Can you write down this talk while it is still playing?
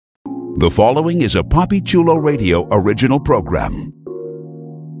The following is a Papi Chulo Radio original program.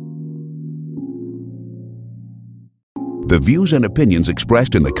 The views and opinions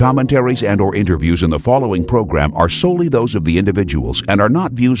expressed in the commentaries and/or interviews in the following program are solely those of the individuals and are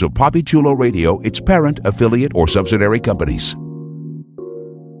not views of Papi Chulo Radio, its parent, affiliate, or subsidiary companies.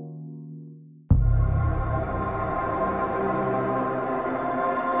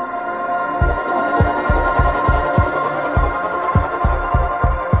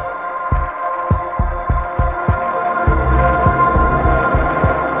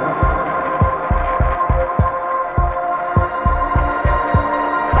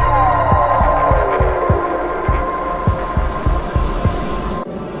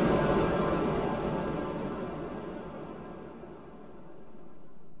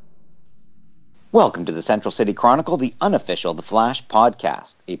 Welcome to the Central City Chronicle, the unofficial The Flash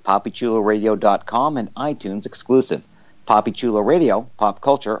podcast, a PapiChuloRadio.com and iTunes exclusive. Papi Chulo Radio, pop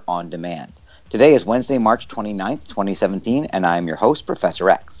culture on demand. Today is Wednesday, March 29th, 2017, and I am your host, Professor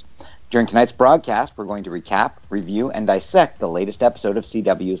X. During tonight's broadcast, we're going to recap, review, and dissect the latest episode of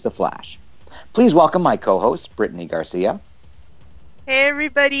CW's The Flash. Please welcome my co-host, Brittany Garcia. Hey,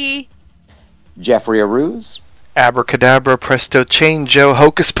 everybody. Jeffrey Aruz. Abracadabra, presto, changeo,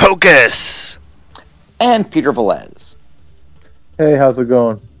 hocus pocus. And Peter Velez. Hey, how's it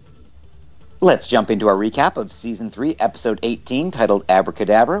going? Let's jump into our recap of Season 3, Episode 18, titled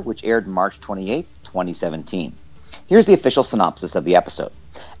Abracadabra, which aired March 28, 2017. Here's the official synopsis of the episode.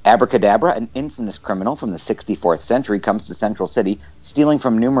 Abracadabra, an infamous criminal from the 64th century, comes to Central City, stealing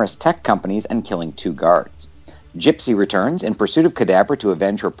from numerous tech companies and killing 2 guards. Gypsy returns in pursuit of Kadabra to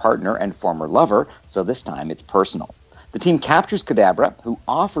avenge her partner and former lover, so this time it's personal. The team captures Kadabra, who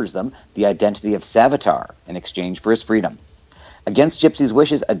offers them the identity of Savitar in exchange for his freedom. Against Gypsy's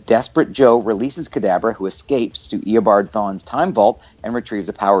wishes, a desperate Joe releases Kadabra, who escapes to Eobard Thawne's time vault and retrieves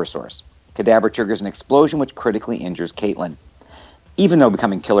a power source. Kadabra triggers an explosion which critically injures Caitlin. Even though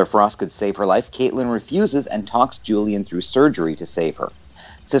becoming Killer Frost could save her life, Caitlin refuses and talks Julian through surgery to save her.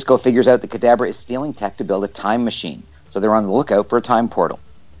 Cisco figures out that Kadabra is stealing tech to build a time machine, so they're on the lookout for a time portal.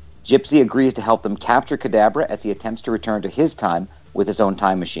 Gypsy agrees to help them capture Kadabra as he attempts to return to his time with his own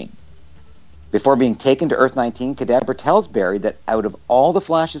time machine. Before being taken to Earth-19, Kadabra tells Barry that out of all the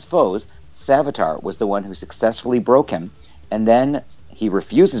Flash's foes, Savitar was the one who successfully broke him, and then he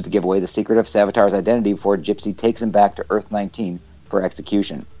refuses to give away the secret of Savitar's identity before Gypsy takes him back to Earth-19 for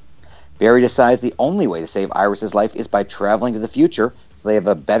execution. Barry decides the only way to save Iris's life is by traveling to the future, so they have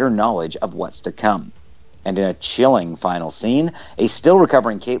a better knowledge of what's to come. And in a chilling final scene, a still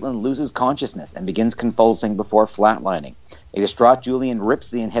recovering Caitlin loses consciousness and begins convulsing before flatlining. A distraught Julian rips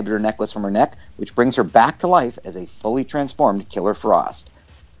the inhibitor necklace from her neck, which brings her back to life as a fully transformed Killer Frost.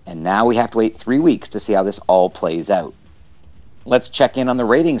 And now we have to wait 3 weeks to see how this all plays out. Let's check in on the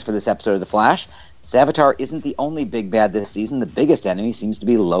ratings for this episode of The Flash. Savitar isn't the only big bad this season. The biggest enemy seems to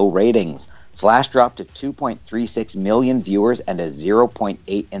be low ratings. Flash dropped to 2.36 million viewers and a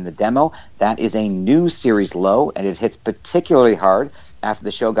 0.8 in the demo. That is a new series low, and it hits particularly hard after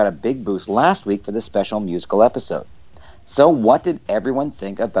the show got a big boost last week for the special musical episode. So what did everyone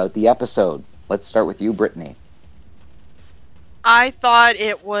think about the episode? Let's start with you, Brittany. I thought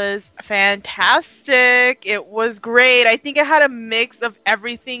it was fantastic. It was great. I think it had a mix of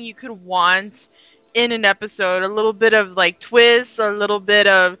everything you could want in an episode. A little bit of like twists, a little bit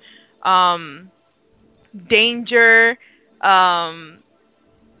of danger,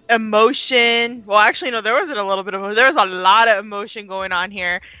 emotion. Well, actually, no, there wasn't a little bit of, there was a lot of emotion going on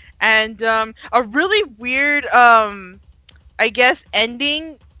here. And a really weird, I guess,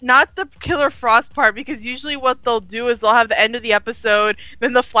 ending. Not the Killer Frost part, because usually what they'll do is they'll have the end of the episode,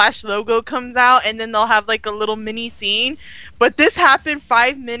 then the Flash logo comes out, and then they'll have like a little mini scene. But this happened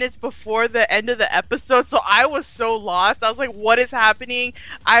 5 minutes before the end of the episode, so I was so lost. I was like, what is happening?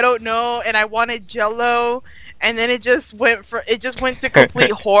 I don't know. And I wanted Jell-O, and then it just went to complete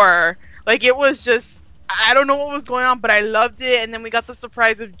horror. Like, it was just, I don't know what was going on, but I loved it. And then we got the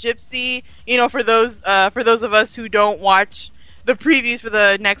surprise of Gypsy, you know, for those of us who don't watch the previews for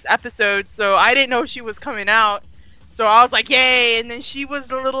the next episode, so I didn't know she was coming out, so I was like, yay. And then she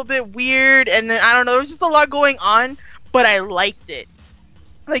was a little bit weird, and then I don't know, there was just a lot going on, but I liked it.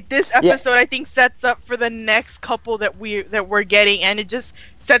 Like, this episode, I think, sets up for the next couple that we're getting, and it just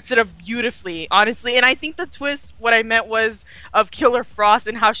sets it up beautifully, honestly. And I think the twist, what I meant was of Killer Frost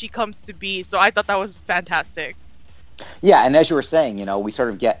and how she comes to be, so I thought that was fantastic. Yeah, and as you were saying, you know, we sort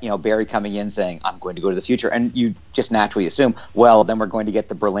of get, you know, Barry coming in saying, I'm going to go to the future, and you just naturally assume, well, then we're going to get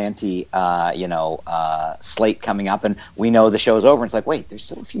the Berlanti, slate coming up, and we know the show's over, and it's like, wait, there's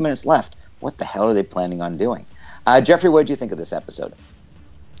still a few minutes left. What the hell are they planning on doing? Jeffrey, what did you think of this episode?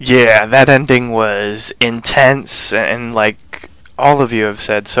 Yeah, that ending was intense, and like all of you have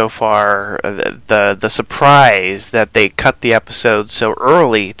said so far, the surprise that they cut the episode so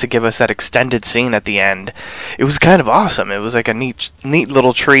early to give us that extended scene at the end, it was kind of awesome. It was like a neat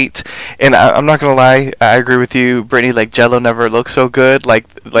little treat. And I'm not gonna lie, I agree with you, Brittany. Like Jello never looked so good. Like.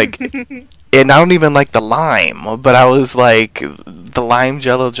 And I don't even like the lime, but I was like, the lime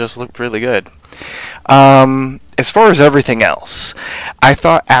Jello just looked really good. As far as everything else, I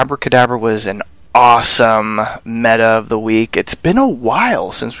thought Abracadabra was an awesome meta of the week. It's been a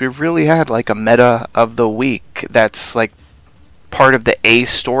while since we've really had like a meta of the week that's like part of the A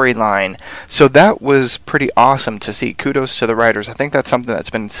storyline. So that was pretty awesome to see. Kudos to the writers. I think that's something that's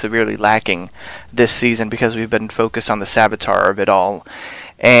been severely lacking this season because we've been focused on the saboteur of it all.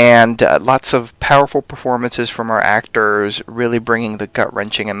 And lots of powerful performances from our actors, really bringing the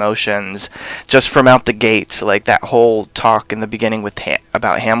gut-wrenching emotions just from out the gates. Like that whole talk in the beginning with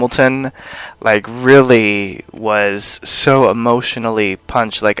about Hamilton, like really was so emotionally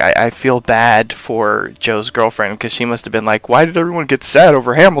punched. Like I feel bad for Joe's girlfriend because she must have been like, why did everyone get sad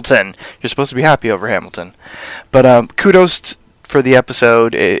over Hamilton? You're supposed to be happy over Hamilton. But kudos for the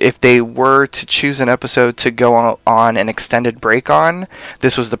episode. If they were to choose an episode to go on an extended break on,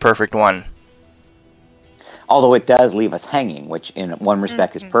 this was the perfect one. Although it does leave us hanging, which in one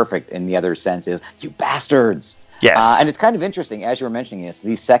respect is perfect, in the other sense is, you bastards! Yes. And it's kind of interesting, as you were mentioning this,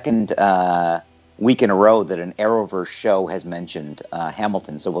 the second week in a row that an Arrowverse show has mentioned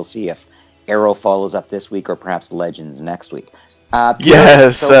Hamilton, so we'll see if Arrow follows up this week or perhaps Legends next week. Peter,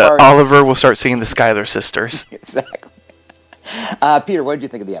 yes, so Oliver will start seeing the Schuyler sisters. Exactly. Peter, what did you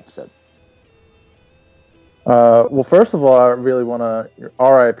think of the episode? Well, first of all, I really want to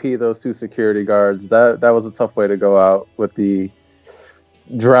RIP those two security guards. That was a tough way to go out with the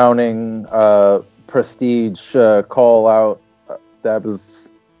drowning prestige call out. That was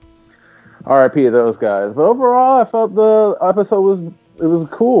RIP those guys. But overall, I felt the episode was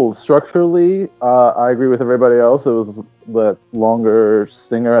cool structurally. I agree with everybody else. It was the longer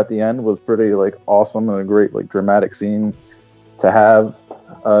stinger at the end was pretty like awesome and a great like dramatic scene to have.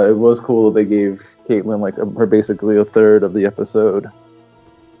 It was cool that they gave Caitlin like her basically a third of the episode.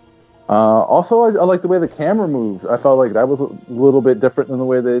 Also, I like the way the camera moved. I felt like that was a little bit different than the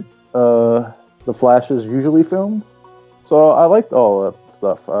way that the Flash is usually filmed. So I liked all that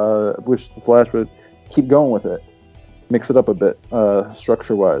stuff. I wish the Flash would keep going with it, mix it up a bit,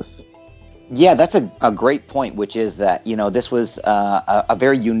 structure-wise. Yeah, that's a great point, which is that, this was a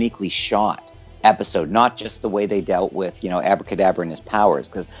very uniquely shot episode, not just the way they dealt with, Abracadabra and his powers,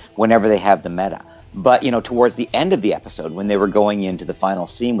 because whenever they have the meta, but, towards the end of the episode, when they were going into the final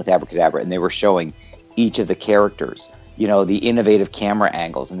scene with Abracadabra and they were showing each of the characters, the innovative camera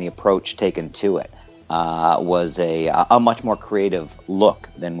angles and the approach taken to it was a much more creative look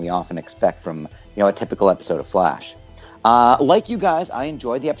than we often expect from, a typical episode of Flash. Like you guys, I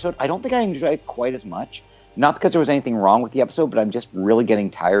enjoyed the episode. I don't think I enjoyed it quite as much. Not because there was anything wrong with the episode, but I'm just really getting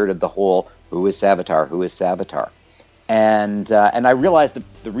tired of the whole who is Savitar? And I realize that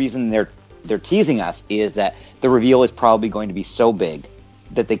the reason they're teasing us is that the reveal is probably going to be so big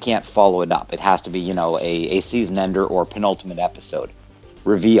that they can't follow it up. It has to be, a season ender or penultimate episode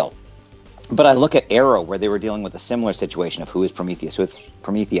reveal. But I look at Arrow, where they were dealing with a similar situation of who is Prometheus.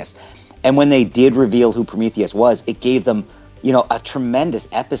 And when they did reveal who Prometheus was, it gave them, a tremendous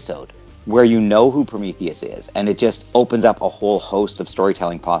episode where who Prometheus is. And it just opens up a whole host of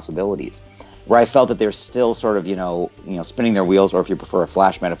storytelling possibilities. Where I felt that they're still sort of, spinning their wheels, or if you prefer a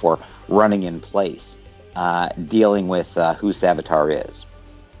Flash metaphor, running in place, dealing with who Savitar is.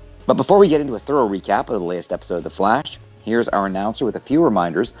 But before we get into a thorough recap of the latest episode of The Flash, here's our announcer with a few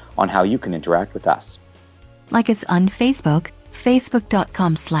reminders on how you can interact with us. Like us on Facebook,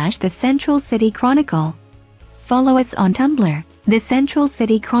 facebook.com/The Central City Chronicle. Follow us on Tumblr,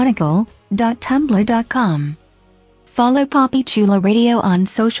 thecentralcitychronicle.tumblr.com. Follow Poppy Chula Radio on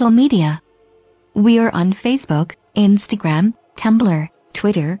social media. We are on Facebook, Instagram, Tumblr,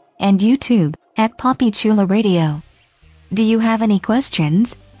 Twitter, and YouTube at Poppy Chula Radio. Do you have any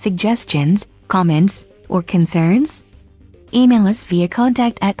questions, suggestions, comments, or concerns? Email us via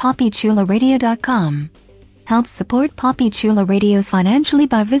contact@poppychularadio.com. Help support Poppy Chula Radio financially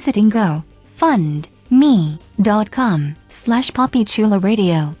by visiting gofundme.com/Poppy Chula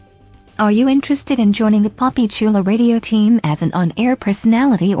Radio. Are you interested in joining the Poppy Chula Radio team as an on-air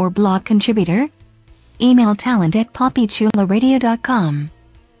personality or blog contributor? Email talent@poppychularadio.com.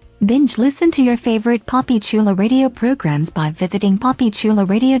 Binge listen to your favorite Poppy Chula Radio programs by visiting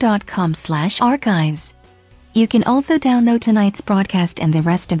poppychularadio.com/archives. You can also download tonight's broadcast and the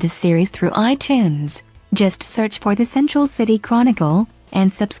rest of the series through iTunes. Just search for The Central City Chronicle,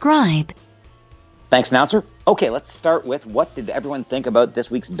 and subscribe. Thanks, announcer. Okay, let's start with what did everyone think about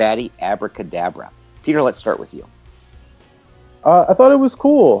this week's baddie, Abracadabra? Peter, let's start with you. I thought it was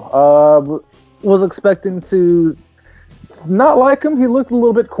cool. Was expecting to not like him. He looked a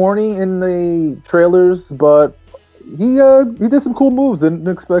little bit corny in the trailers, but he did some cool moves. Didn't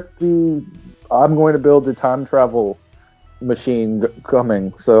expect I'm going to build a time travel machine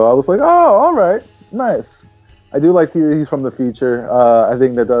coming. So I was like, oh, all right, nice. I do like he's from the future. I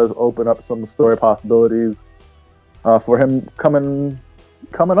think that does open up some story possibilities for him coming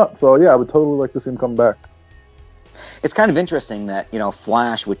up. So yeah, I would totally like to see him come back. It's kind of interesting that,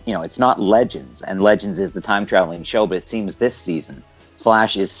 Flash would, it's not Legends, and Legends is the time traveling show, but it seems this season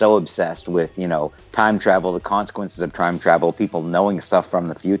Flash is so obsessed with, time travel, the consequences of time travel, people knowing stuff from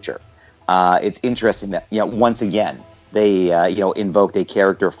the future. It's interesting that, once again, they, invoked a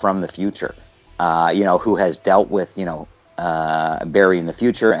character from the future, who has dealt with, Barry in the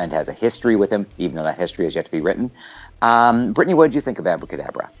future and has a history with him, even though that history has yet to be written. Brittany, what did you think of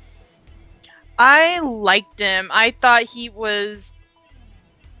Abracadabra? I liked him. I thought he was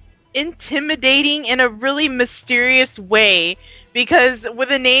intimidating in a really mysterious way, because with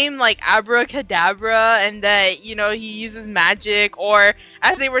a name like Abracadabra and that, he uses magic, or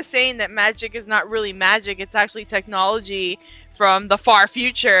as they were saying that magic is not really magic, it's actually technology from the far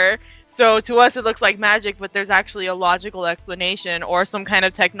future. So to us it looks like magic, but there's actually a logical explanation or some kind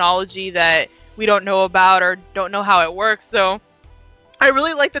of technology that we don't know about or don't know how it works. So I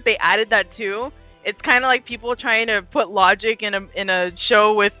really like that they added that too. It's kind of like people trying to put logic in a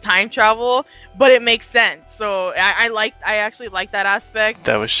show with time travel, but it makes sense. So I actually like that aspect.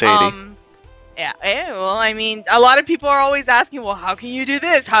 That was shady. Yeah. Well, I mean, a lot of people are always asking, well, how can you do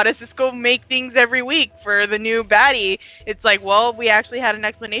this? How does Cisco make things every week for the new baddie? It's like, well, we actually had an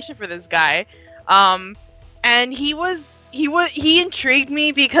explanation for this guy, and he intrigued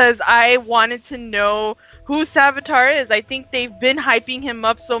me because I wanted to know who Savitar is. I think they've been hyping him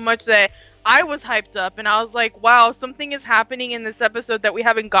up so much that I was hyped up, and I was like, wow, something is happening in this episode that we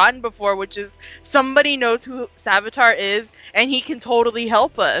haven't gotten before, which is somebody knows who Savitar is, and he can totally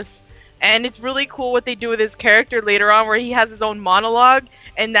help us. And it's really cool what they do with his character later on, where he has his own monologue,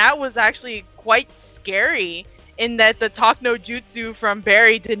 and that was actually quite scary, in that the talk no jutsu from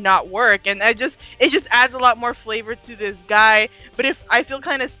Barry did not work, and it just adds a lot more flavor to this guy. But I feel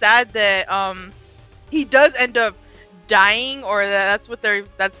kind of sad that he does end up dying, or that's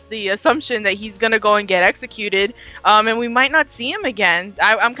the assumption, that he's gonna go and get executed, and we might not see him again.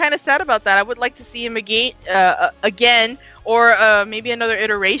 I'm kind of sad about that. I would like to see him again, or maybe another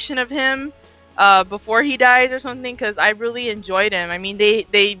iteration of him before he dies or something, because I really enjoyed him. I mean,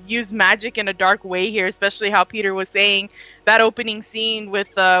 they use magic in a dark way here, especially how Peter was saying that opening scene with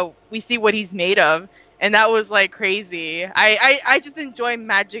we see what he's made of, and that was like crazy. I just enjoy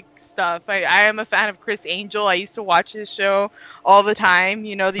magic stuff. I am a fan of Chris Angel. I used to watch his show all the time,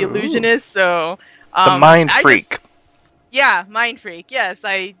 the Illusionist. So the Mind Freak. Mind Freak. Yes,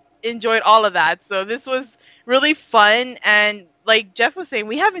 I enjoyed all of that. So this was really fun, and like Jeff was saying,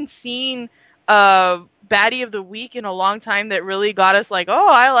 we haven't seen baddie of the week in a long time that really got us like, oh,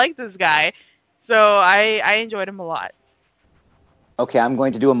 I like this guy. So I enjoyed him a lot. Okay, I'm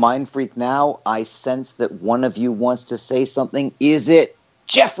going to do a Mind Freak now. I sense that one of you wants to say something. Is it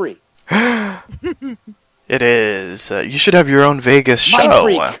Jeffrey? It is. You should have your own Vegas show.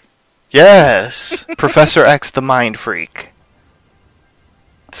 Mind Freak. Yes, Professor X the Mind Freak.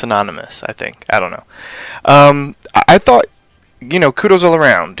 It's anonymous, I think. I don't know. I thought, kudos all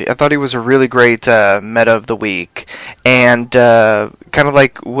around. I thought he was a really great meta of the week. And kind of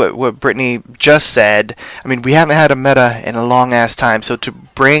like what Brittany just said, I mean, we haven't had a meta in a long-ass time, so to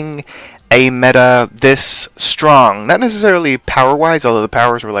bring a meta this strong, not necessarily power-wise, although the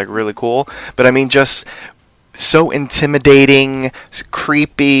powers were like really cool, but I mean just so intimidating,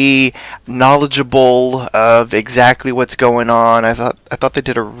 creepy, knowledgeable of exactly what's going on. I thought they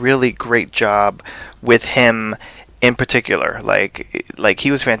did a really great job with him in particular. Like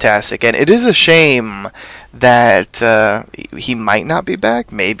he was fantastic, and it is a shame that he might not be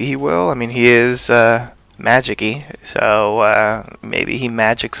back. Maybe he will. I mean, he is magic-y, so maybe he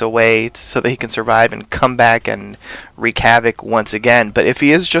magics away so that he can survive and come back and wreak havoc once again. But if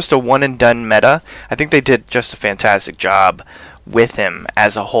he is just a one-and-done meta, I think they did just a fantastic job with him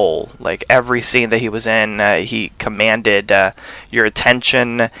as a whole. Like every scene that he was in, he commanded your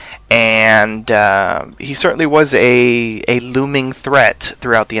attention, and he certainly was a looming threat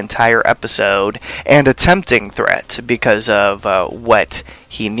throughout the entire episode, and a tempting threat because of what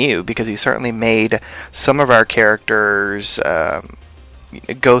he knew, because he certainly made some of our characters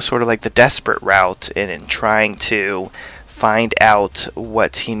go sort of like the desperate route in trying to find out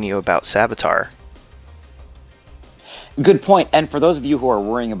what he knew about Savitar. Good point. And for those of you who are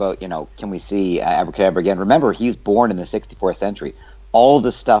worrying about, can we see Abracadabra again? Remember, he's born in the 64th century. All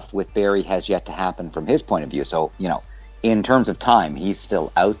the stuff with Barry has yet to happen from his point of view. So, in terms of time, he's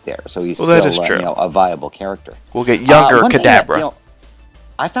still out there. So he's that is true. A viable character. We'll get younger Kadabra. That,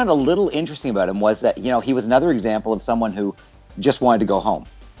 I found a little interesting about him was that, he was another example of someone who just wanted to go home.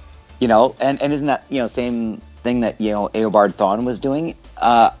 And isn't that, same thing that, Eobard Thawne was doing?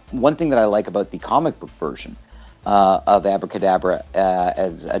 One thing that I like about the comic book version of Abracadabra,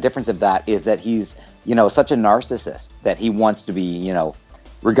 as a difference of that, is that he's, such a narcissist that he wants to be,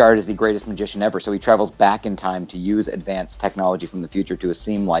 regarded as the greatest magician ever. So he travels back in time to use advanced technology from the future to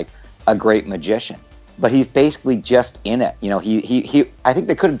seem like a great magician. But he's basically just in it. He I think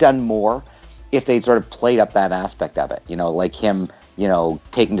they could have done more if they'd sort of played up that aspect of it. Like him,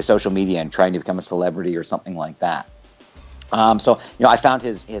 taking to social media and trying to become a celebrity or something like that. So I found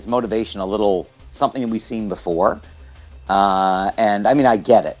his motivation a little something that we've seen before. And I mean, I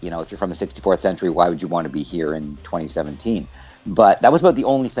get it. If you're from the 64th century, why would you want to be here in 2017? But that was about the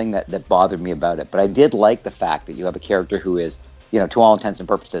only thing that bothered me about it. But I did like the fact that you have a character who is, to all intents and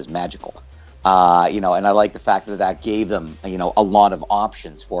purposes, magical. And I like the fact that gave them, a lot of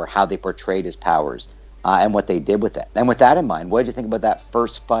options for how they portrayed his powers and what they did with it. And with that in mind, what did you think about that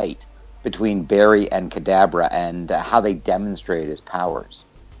first fight between Barry and Kadabra and how they demonstrated his powers?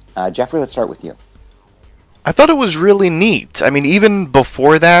 Jeffrey, let's start with you. I thought it was really neat. I mean, even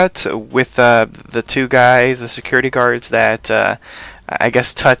before that, with the two guys, the security guards that I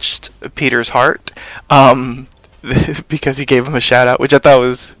guess touched Peter's heart, because he gave him a shout out, which I thought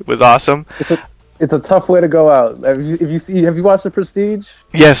was awesome. It's a tough way to go out. Have you watched The Prestige?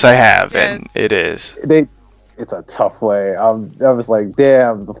 Yes, I have, and it is. It's a tough way. I was like,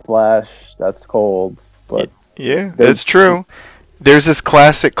 damn, the Flash, that's cold. But yeah, that's true. There's this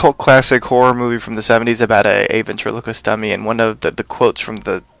cult classic horror movie from the 70s about a ventriloquist dummy, and one of the quotes from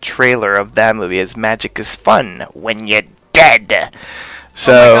the trailer of that movie is, "Magic is fun when you're dead."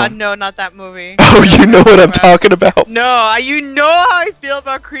 So, oh my god, no, not that movie. Oh, you know what I'm talking about? No, you know how I feel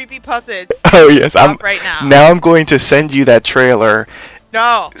about creepy puppets. Oh yes, right now. Now I'm going to send you that trailer.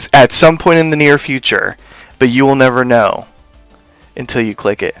 No. At some point in the near future, but you will never know until you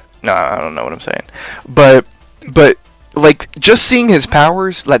click it. No, I don't know what I'm saying. But like, just seeing his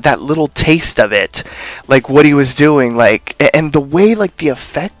powers, like that little taste of it, like what he was doing, like, and the way, like, the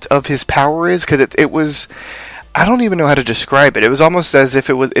effect of his power is, because it was, I don't even know how to describe it. It was almost as if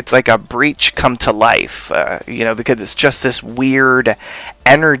it's like a breach come to life, because it's just this weird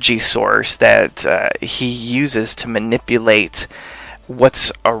energy source that he uses to manipulate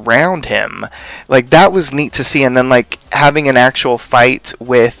what's around him. Like, that was neat to see. And then, like, having an actual fight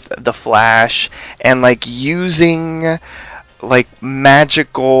with the Flash and, like, using, like,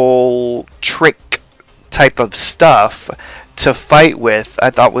 magical trick type of stuff to fight with, I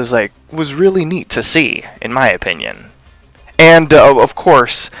thought was really neat to see, in my opinion. And, of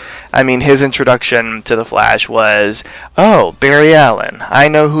course, I mean, his introduction to the Flash was, "Oh, Barry Allen, I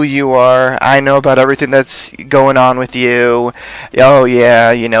know who you are. I know about everything that's going on with you. Oh,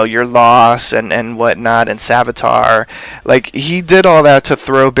 yeah, your loss and whatnot, and Savitar." Like, he did all that to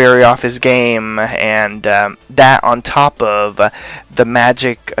throw Barry off his game, and that on top of the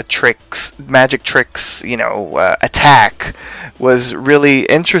magic tricks, attack was really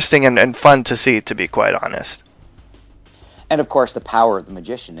interesting and fun to see, to be quite honest. And of course, the power of the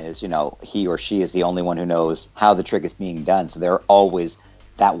magician is, he or she is the only one who knows how the trick is being done. So they're always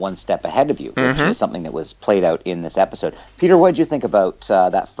that one step ahead of you, which is something that was played out in this episode. Peter, what did you think about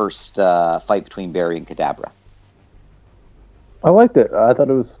that first fight between Barry and Kadabra? I liked it. I thought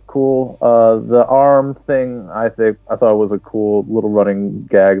it was cool. The arm thing, I thought was a cool little running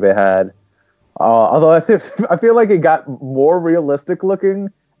gag they had. Although I feel like it got more realistic looking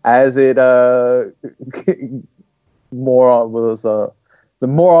as it the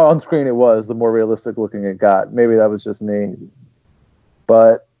more on screen it was, the more realistic looking it got. Maybe that was just me,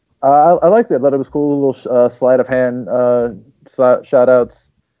 but I liked it. I thought it was cool. A little sleight of hand shout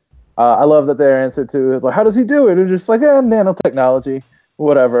outs. I love that their answer to it, like, how does he do it? It's just like, nanotechnology,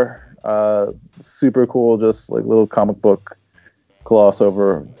 whatever. Super cool, just like little comic book gloss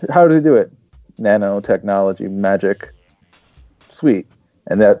over. How did he do it? Nanotechnology, magic, sweet.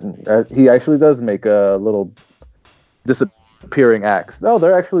 And that he actually does make a little disappearing acts. No,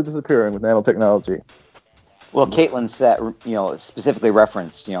 they're actually disappearing with nanotechnology. Well, Caitlin said, specifically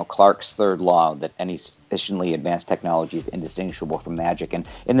referenced, Clark's third law that any sufficiently advanced technology is indistinguishable from magic. And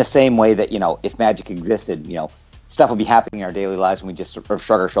in the same way that, if magic existed, stuff will be happening in our daily lives, and we just sort of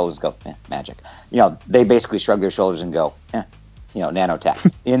shrug our shoulders and go, magic. They basically shrug their shoulders and go,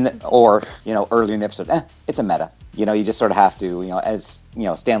 nanotech. Or earlier in the episode, it's a meta. You just sort of have to, as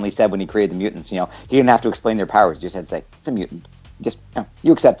Stan Lee said when he created the mutants, he didn't have to explain their powers. He just had to say, it's a mutant. Just,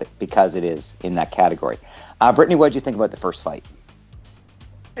 you accept it because it is in that category. Brittany, what did you think about the first fight?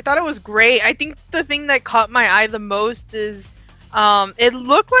 I thought it was great. I think the thing that caught my eye the most is it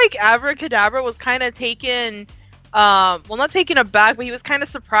looked like Abracadabra was kind of taken, not taken aback, but he was kind of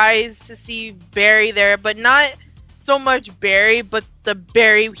surprised to see Barry there, but not so much Barry, but the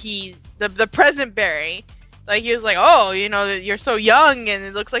Barry the present Barry. Like, he was like, oh, you're so young, and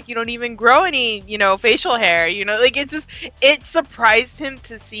it looks like you don't even grow any, facial hair, like, it surprised him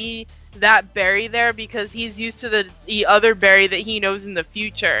to see that Barry there, because he's used to the other Barry that he knows in the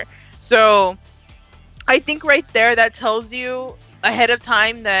future. So I think right there that tells you ahead of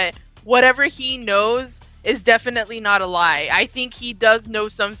time that whatever he knows is definitely not a lie. I think he does know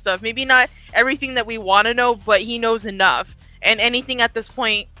some stuff. Maybe not everything that we want to know, but he knows enough. And anything at this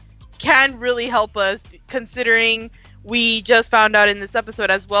point can really help us, considering we just found out in this episode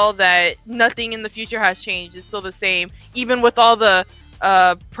as well that nothing in the future has changed. It's still the same, even with all the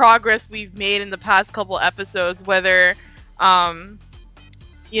progress we've made in the past couple episodes, whether the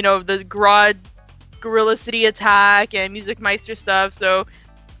Gorilla City attack and Music Meister stuff. So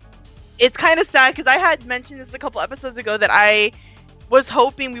it's kind of sad, because I had mentioned this a couple episodes ago that I was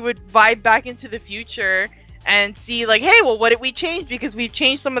hoping we would vibe back into the future and see, like, hey, well, what did we change? Because we've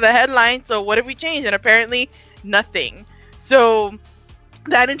changed some of the headlines, so what did we change? And apparently nothing. So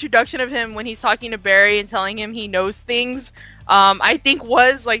that introduction of him when he's talking to Barry and telling him he knows things, I think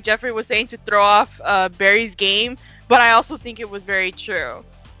was, like Jeffrey was saying, to throw off Barry's game, but I also think it was very true.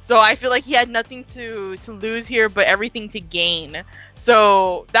 So I feel like he had nothing to lose here, but everything to gain.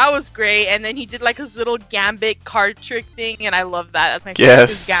 So that was great. And then he did like his little Gambit card trick thing, and I love that. That's my favorite.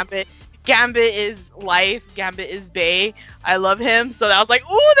 Yes. Gambit is life. Gambit is Bay. I love him. So I was like,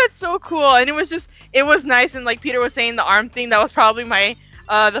 ooh, that's so cool. And it was nice. And like Peter was saying, the arm thing, that was probably my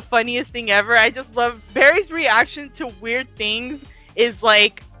the funniest thing ever. I just love Barry's reaction to weird things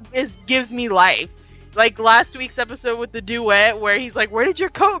gives me life. Like last week's episode with the duet where he's like, where did your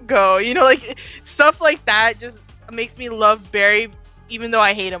coat go? Like stuff like that just makes me love Barry, even though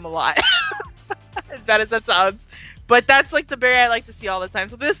I hate him a lot. As bad as that sounds. But that's like the Barry I like to see all the time.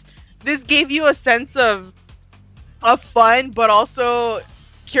 So this gave you a sense of fun, but also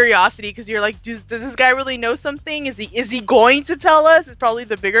curiosity, because you're like, does this guy really know something? Is he going to tell us? Is probably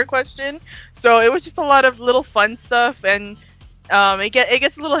the bigger question. So it was just a lot of little fun stuff, and it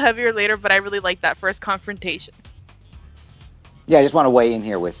gets a little heavier later, but I really like that first confrontation. Yeah, I just want to weigh in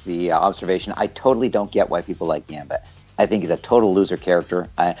here with the observation. I totally don't get why people like Gambit. I think he's a total loser character,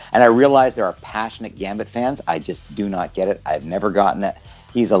 and I realize there are passionate Gambit fans. I just do not get it. I've never gotten it.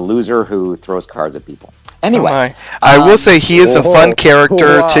 He's a loser who throws cards at people. Anyway, I will say he is a fun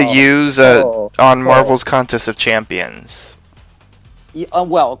character to use on Marvel's Contest of Champions. Yeah,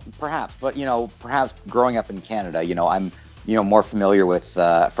 well, perhaps, but perhaps growing up in Canada, I'm more familiar with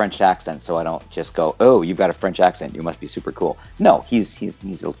French accents, so I don't just go, oh, you've got a French accent, you must be super cool. No, he's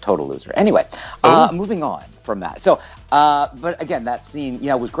a total loser. Anyway, moving on from that. So, but again, that scene,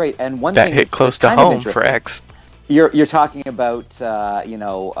 was great, and one that thing hit close to home for X. You're talking about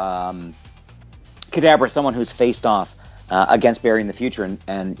Kadabra, someone who's faced off against Barry in the future,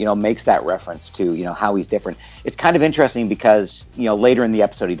 and makes that reference to how he's different. It's kind of interesting because later in the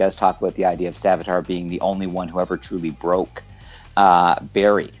episode he does talk about the idea of Savitar being the only one who ever truly broke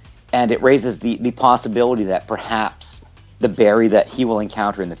Barry, and it raises the possibility that perhaps the Barry that he will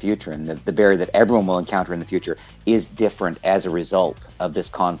encounter in the future, and the Barry that everyone will encounter in the future, is different as a result of this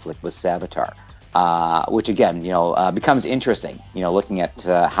conflict with Savitar. Which again, becomes interesting, looking at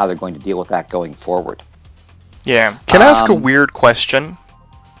how they're going to deal with that going forward. Yeah. Can I ask a weird question?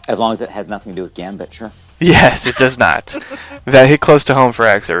 As long as it has nothing to do with Gambit, sure. Yes, it does not. That hit close to home for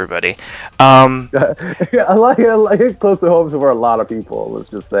X, everybody. Yeah, I like it close to home for a lot of people, let's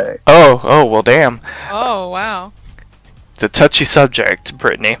just say. Oh, well, damn. Oh, wow. It's a touchy subject,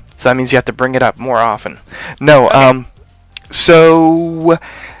 Brittany. So that means you have to bring it up more often. No, okay. So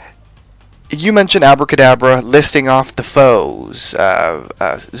you mentioned Abracadabra listing off the foes.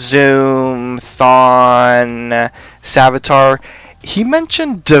 Zoom, Thawne, Savitar. He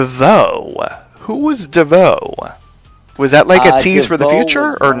mentioned DeVoe. Who was DeVoe? Was that like a tease for the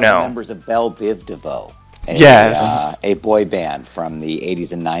future, or no? Members of Belle Biv DeVoe. Yes. A boy band from the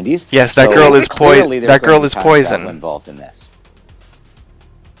 80s and 90s. Yes, that girl is poison. That girl is poison. Involved in this.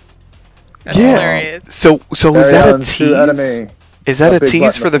 That's hilarious. So is that a tease? Is that a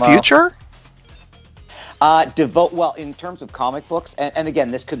tease for the future? Devote, well, in terms of comic books, and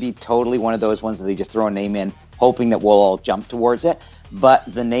again, this could be totally one of those ones that they just throw a name in, hoping that we'll all jump towards it. But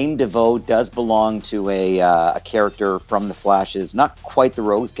the name DeVoe does belong to a character from the Flash's, not quite the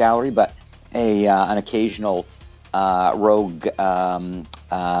Rogues Gallery, but an occasional rogue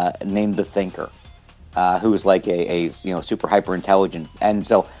named the Thinker, who's like a super hyper intelligent, and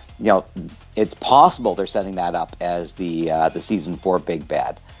so it's possible they're setting that up as the season 4 big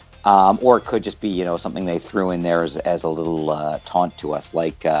bad. Or it could just be, something they threw in there as a little taunt to us,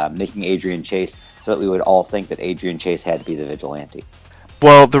 like making Adrian Chase so that we would all think that Adrian Chase had to be the vigilante.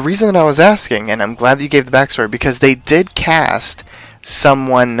 Well, the reason that I was asking, and I'm glad that you gave the backstory, because they did cast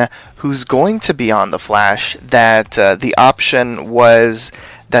someone who's going to be on The Flash, that the option was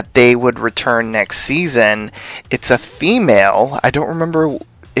that they would return next season. It's a female. I don't remember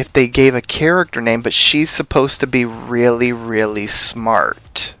if they gave a character name, but she's supposed to be really, really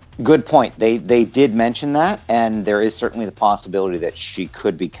smart. Good point. They did mention that, and there is certainly the possibility that she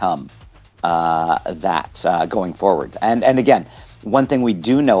could become that going forward. And again, one thing we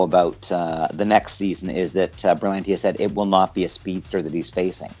do know about the next season is that Berlanti has said it will not be a speedster that he's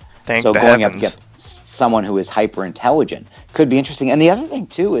facing. Thank so the going heavens. up against someone who is hyper intelligent could be interesting. And the other thing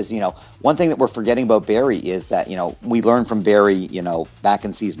too is, one thing that we're forgetting about Barry is that, we learned from Barry, back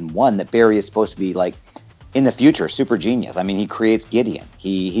in season 1 that Barry is supposed to be like in the future super genius. I mean, he creates Gideon.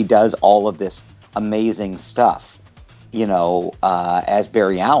 He does all of this amazing stuff, as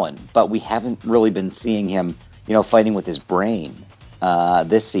Barry Allen, but we haven't really been seeing him, fighting with his brain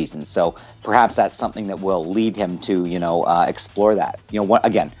this season. So perhaps that's something that will lead him to, explore that.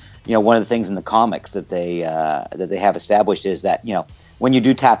 One of the things in the comics that they have established is that, when you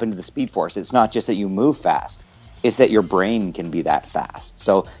do tap into the Speed Force, it's not just that you move fast, it's that your brain can be that fast.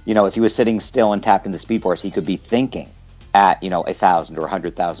 So, if he was sitting still and tapped into the Speed Force, he could be thinking at, 1,000 or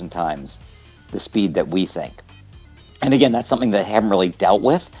 100,000 times the speed that we think. And again, that's something they haven't really dealt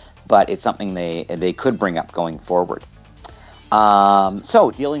with, but it's something they could bring up going forward.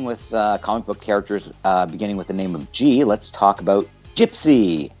 So, dealing with comic book characters beginning with the name of G, let's talk about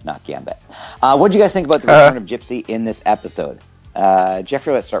Gypsy, not Gambit. What do you guys think about the return of Gypsy in this episode?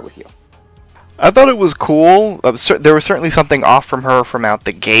 Jeffrey, let's start with you. I thought it was cool. There was certainly something off from her from out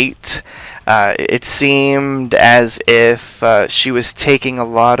the gate. It seemed as if she was taking a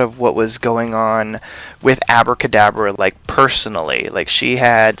lot of what was going on with Abracadabra, like, personally. Like, she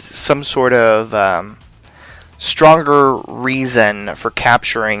had some sort of stronger reason for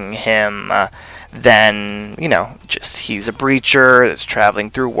capturing him than, just he's a breacher that's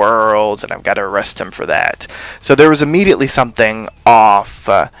traveling through worlds and I've got to arrest him for that. So there was immediately something off.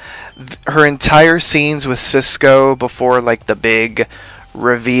 Her entire scenes with Cisco before, like, the big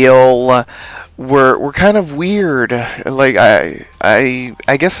reveal were kind of weird. Like, I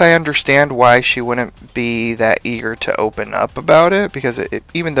guess I understand why she wouldn't be that eager to open up about it, because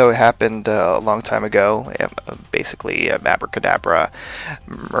even though it happened a long time ago, basically Abracadabra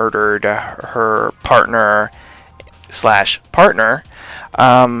murdered her partner. I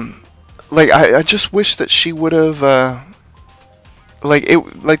just wish that she would have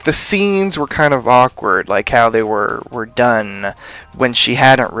the scenes were kind of awkward, like how they were done when she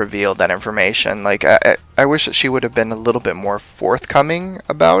hadn't revealed that information. Like, I wish that she would have been a little bit more forthcoming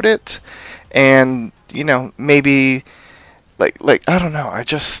about it, and maybe I don't know. I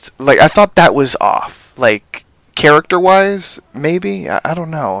just I thought that was off. Like, character wise, maybe I don't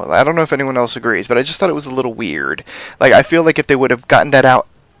know. I don't know if anyone else agrees, but I just thought it was a little weird. Like, I feel like if they would have gotten that out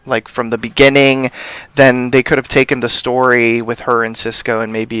from the beginning, then they could have taken the story with her and Cisco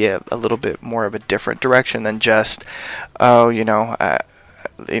and maybe a little bit more of a different direction than just,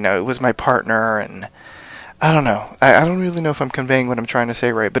 it was my partner, and I don't know. I don't really know if I'm conveying what I'm trying to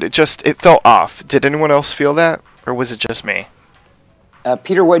say right, but it felt off. Did anyone else feel that, or was it just me?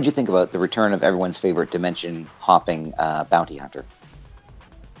 Peter, what did you think about the return of everyone's favorite dimension-hopping bounty hunter?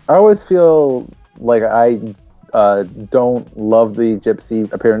 I always feel like I don't love the Gypsy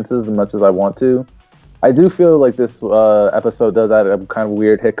appearances as much as I want to. I do feel like this episode does add a kind of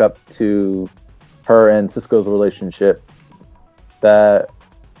weird hiccup to her and Cisco's relationship that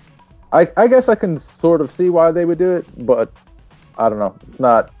I guess I can sort of see why they would do it, but I don't know. It's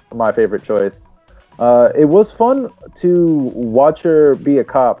not my favorite choice. It was fun to watch her be a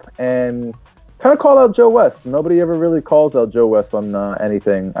cop and kind of call out Joe West. Nobody ever really calls out Joe West on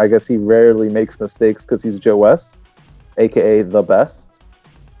anything. I guess he rarely makes mistakes because he's Joe West, aka the best.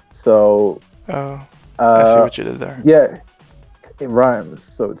 So, I see what you did there. Yeah, it rhymes,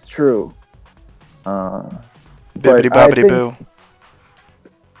 so it's true. Bibbidi bobbidi boo.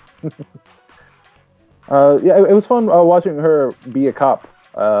 Yeah, it was fun watching her be a cop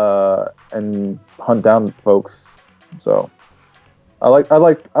and hunt down folks. So I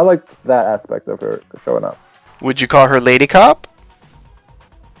like that aspect of her showing up. Would you call her Lady Cop?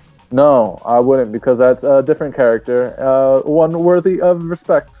 No, I wouldn't, because that's a different character, one worthy of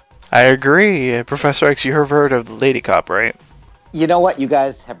respect. I agree. Professor X, you have heard of the Lady Cop, right? You know what? You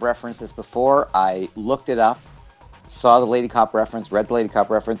guys have referenced this before. I looked it up, saw the Lady Cop reference, read the Lady Cop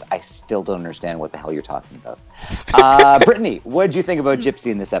reference. I still don't understand what the hell you're talking about. Brittany, what did you think about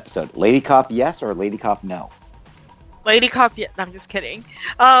Gypsy in this episode? Lady Cop yes or Lady Cop no? Lady Cop, yeah, I'm just kidding.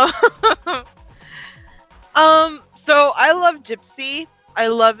 So I love Gypsy. I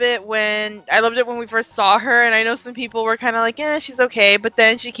loved it when we first saw her, and I know some people were kind of like, yeah, she's okay, but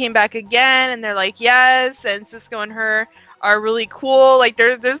then she came back again, and they're like, yes, and Cisco and her are really cool. Like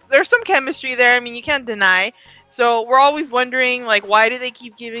there's some chemistry there. I mean, you can't deny. So we're always wondering, like, why do they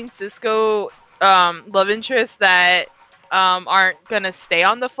keep giving Cisco love interests that aren't gonna stay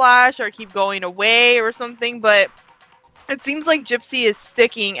on the Flash or keep going away or something? But it seems like Gypsy is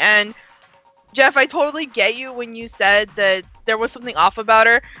sticking. And Jeff, I totally get you when you said that there was something off about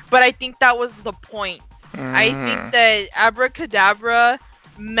her, but I think that was the point. I think that Abracadabra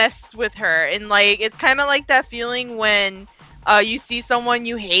messed with her, and like it's kind of like that feeling when you see someone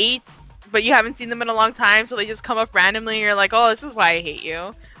you hate, but you haven't seen them in a long time, so they just come up randomly, and you're like, oh, this is why I hate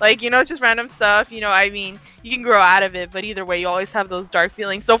you. Like, it's just random stuff. I mean, you can grow out of it, but either way, you always have those dark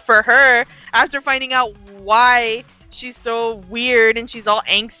feelings. So for her, after finding out why she's so weird and she's all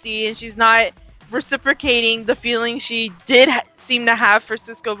angsty and she's not reciprocating the feelings she did seem to have for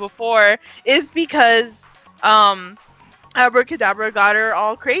Cisco before, is because Abracadabra got her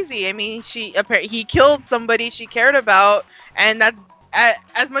all crazy. I mean, he killed somebody she cared about, and that's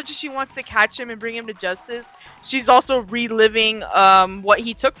as much as she wants to catch him and bring him to justice, she's also reliving what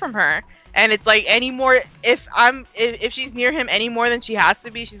he took from her. And it's like, if she's near him any more than she has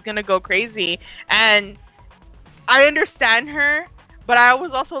to be, she's gonna go crazy. And I understand her, but I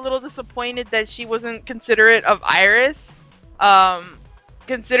was also a little disappointed that she wasn't considerate of Iris,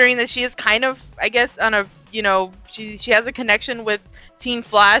 considering that she is kind of, I guess, on a, she has a connection with Team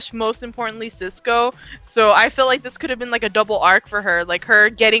Flash, most importantly Cisco. So I feel like this could have been like a double arc for her, like her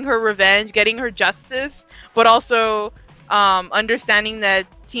getting her revenge, getting her justice, but also understanding that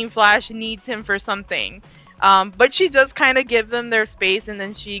Team Flash needs him for something. But she does kind of give them their space, and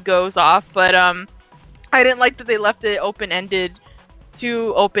then she goes off. But I didn't like that they left it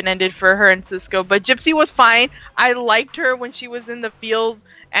too open-ended for her and Cisco. But Gypsy was fine. I liked her when she was in the field,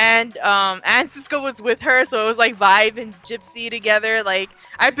 and Cisco was with her, so it was like Vibe and Gypsy together. Like,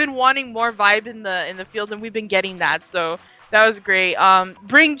 I've been wanting more Vibe in the field, and we've been getting that, so that was great.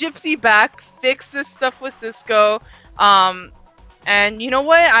 Bring Gypsy back, fix this stuff with Cisco, and you know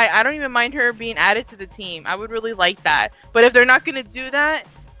what? I don't even mind her being added to the team. I would really like that. But if they're not gonna do that,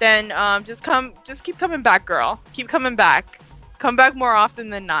 then just keep coming back, girl. Keep coming back. Come back more often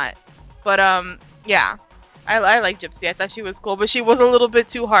than not. But yeah, I like Gypsy. I thought she was cool, but she was a little bit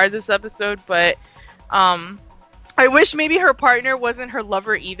too hard this episode. But I wish maybe her partner wasn't her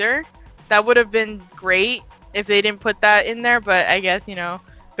lover either. That would have been great if they didn't put that in there. But I guess,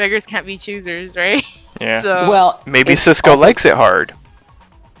 beggars can't be choosers, right? Yeah. So, well, maybe Cisco likes it hard.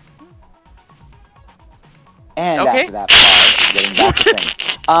 And okay. After that part, getting back to things.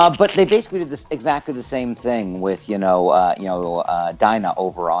 But they basically did exactly the same thing with, Dinah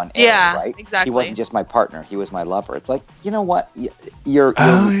over on Air, yeah, right? Exactly. He wasn't just my partner; he was my lover. It's like, you know what? You're they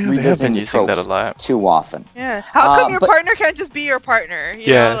have been revisiting the using that a tropes lot. too often. Yeah. How come your partner can't just be your partner?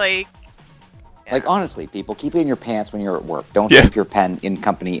 You know, like. Yeah. Like, honestly, people, keep it in your pants when you're at work. Don't keep your pen in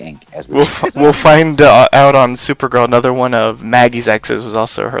company ink. As we'll find out on Supergirl. Another one of Maggie's exes was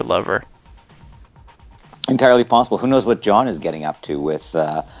also her lover. Entirely possible. Who knows what John is getting up to with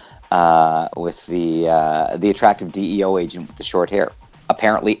the attractive DEO agent with the short hair?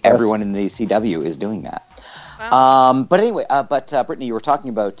 Apparently, everyone in the CW is doing that. Wow. But anyway, Brittany, you were talking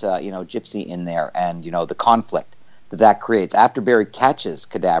about Gypsy in there, and the conflict that creates. After Barry catches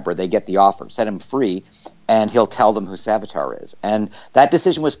Kadabra, they get the offer, set him free, and he'll tell them who Savitar is. And that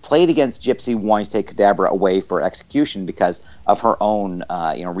decision was played against Gypsy wanting to take Kadabra away for execution because of her own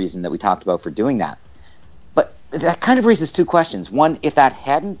reason that we talked about for doing that. But that kind of raises two questions. One, if that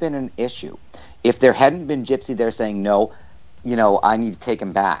hadn't been an issue, if there hadn't been Gypsy there saying, no, I need to take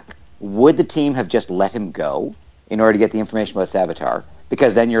him back, would the team have just let him go in order to get the information about Savitar?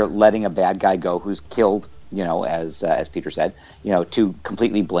 Because then you're letting a bad guy go who's killed, as Peter said, two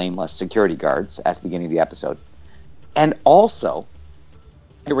completely blameless security guards at the beginning of the episode. And also,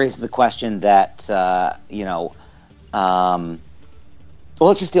 it raises the question that, well,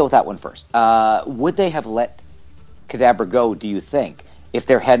 let's just deal with that one first. Would they have let Kadabra go, do you think, if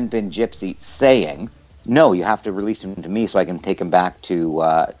there hadn't been Gypsy saying, no, you have to release him to me so I can take him back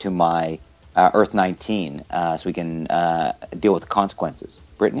to my Earth 19 so we can deal with the consequences.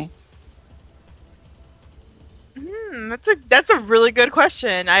 Brittany? That's a really good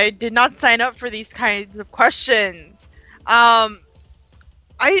question. I did not sign up for these kinds of questions. I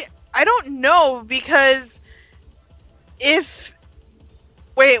don't know, because if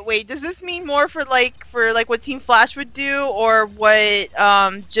wait, does this mean more for what Team Flash would do, or what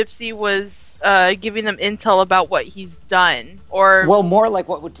Gypsy was giving them intel about what he's done? Or well, more like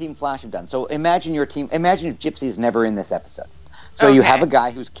what would Team Flash have done. So imagine if Gypsy's never in this episode. So you have a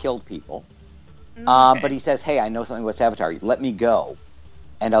guy who's killed people. But he says, hey, I know something about Savitar. Let me go,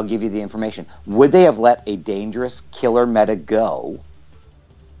 and I'll give you the information. Would they have let a dangerous killer meta go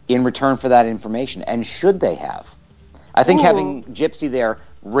in return for that information? And should they have? I think having Gypsy there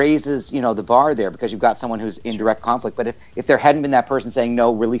raises, the bar there, because you've got someone who's in direct conflict. But if there hadn't been that person saying,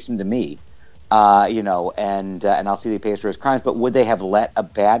 no, release him to me, and I'll see the pays for his crimes, but would they have let a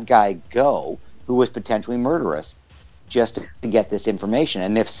bad guy go who was potentially murderous just to get this information?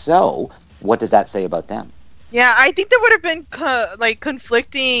 And if so, what does that say about them? Yeah, I think there would have been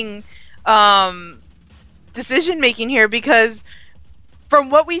conflicting decision making here, because from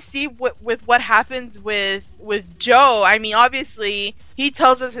what we see with what happens with Joe, I mean, obviously he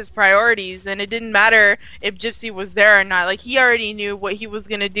tells us his priorities, and it didn't matter if Gypsy was there or not. Like, he already knew what he was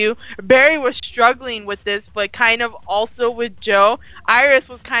gonna do. Barry was struggling with this, but kind of also with Joe. Iris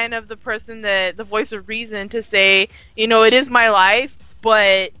was kind of the person the voice of reason to say, it is my life,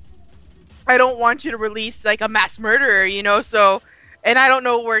 but I don't want you to release like a mass murderer, so, and I don't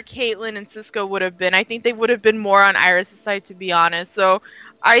know where Caitlin and Cisco would have been. I think they would have been more on Iris' side, to be honest. So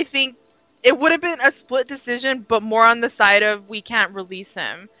I think it would have been a split decision, but more on the side of we can't release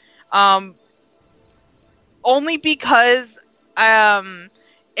him. Only because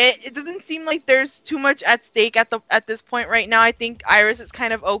it doesn't seem like there's too much at stake at this point right now. I think Iris is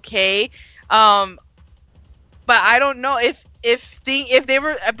kind of okay. But I don't know if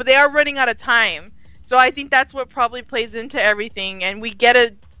they are running out of time. So I think that's what probably plays into everything, and we get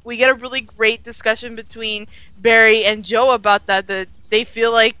a really great discussion between Barry and Joe about that they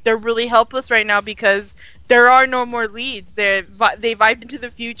feel like they're really helpless right now because there are no more leads. They vibed into the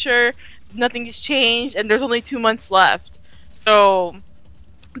future, nothing's changed, and there's only 2 months left. So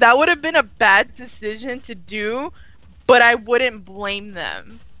that would have been a bad decision to do, but I wouldn't blame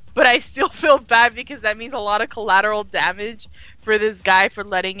them. But I still feel bad because that means a lot of collateral damage for this guy for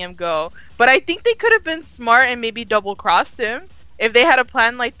letting him go. But I think they could have been smart and maybe double-crossed him. If they had a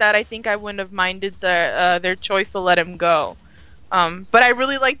plan like that, I think I wouldn't have minded their choice to let him go. But I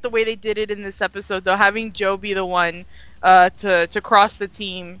really like the way they did it in this episode, though, having Joe be the one to cross the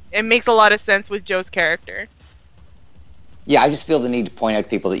team. It makes a lot of sense with Joe's character. Yeah, I just feel the need to point out to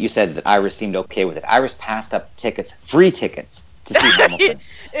people that you said that Iris seemed okay with it. Iris passed up free tickets, to see Hamilton.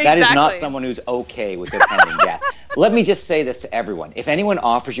 Exactly. That is not someone who's okay with their pending death. Let me just say this to everyone. If anyone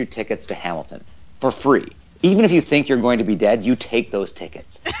offers you tickets to Hamilton for free, even if you think you're going to be dead, you take those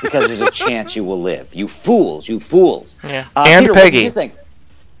tickets because there's a chance you will live. You fools, you fools. Yeah. And Peter, Peggy. What do you think?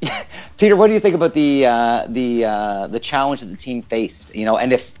 Peter, what do you think about the challenge that the team faced?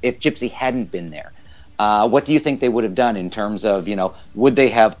 And if Gypsy hadn't been there, what do you think they would have done in terms of, would they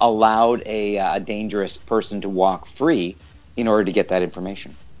have allowed a dangerous person to walk free in order to get that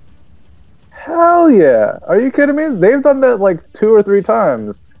information? Hell yeah. Are you kidding me? They've done that like 2 or 3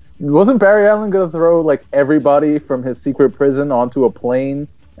 times. Wasn't Barry Allen going to throw like everybody from his secret prison onto a plane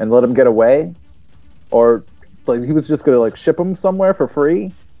and let him get away? Or like he was just going to like ship him somewhere for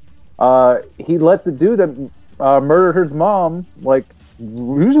free? He let the dude that murdered his mom, like, he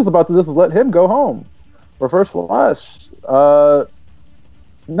was just about to just let him go home. Reverse Flash. No,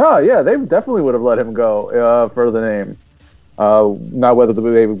 yeah, they definitely would have let him go for the name. Now, whether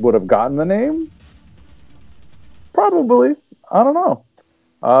they would have gotten the name, probably. I don't know.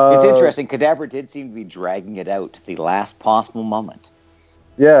 It's interesting. Kadabra did seem to be dragging it out to the last possible moment.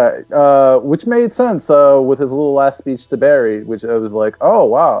 Yeah, which made sense with his little last speech to Barry, which I was like, oh,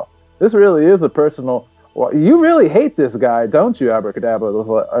 wow, this really is a personal... Well, you really hate this guy, don't you, Abracadabra? It was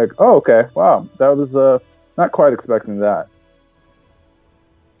like, oh, okay, wow, that was not quite expecting that.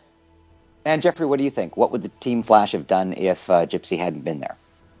 And Jeffrey, what do you think? What would the Team Flash have done if Gypsy hadn't been there?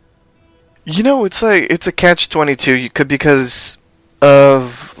 It's a catch-22. Because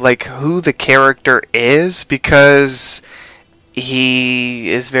of like who the character is, because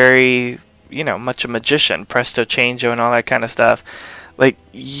he is very, much a magician, presto changeo and all that kind of stuff. Like,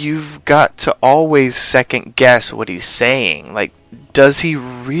 you've got to always second guess what he's saying. Like, does he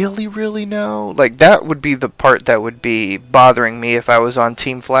really, really know? Like, that would be the part that would be bothering me if I was on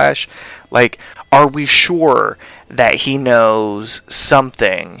Team Flash. Like, are we sure that he knows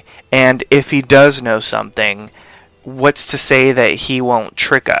something? And if he does know something, what's to say that he won't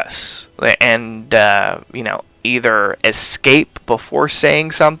trick us? And, either escape before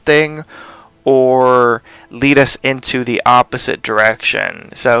saying something or lead us into the opposite direction.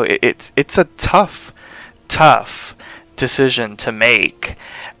 So it's a tough decision to make.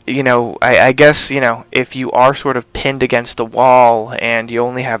 I guess, if you are sort of pinned against the wall and you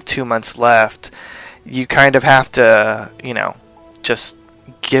only have 2 months left, you kind of have to, just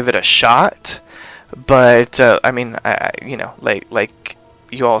give it a shot. But, like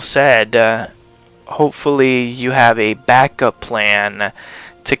you all said, hopefully you have a backup plan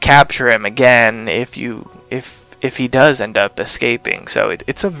to capture him again if he does end up escaping. So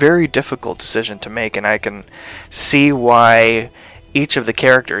it's a very difficult decision to make, and I can see why each of the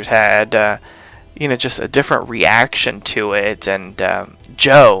characters had just a different reaction to it. And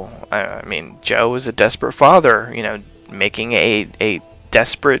Joe was a desperate father, making a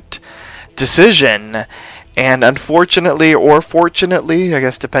desperate decision. And unfortunately, or fortunately, I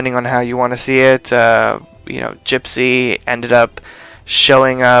guess depending on how you want to see it, Gypsy ended up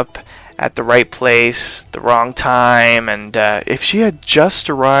showing up at the right place, the wrong time, and if she had just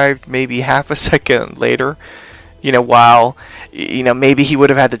arrived maybe half a second later, while, maybe he would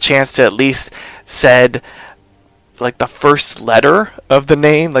have had the chance to at least said, like, the first letter of the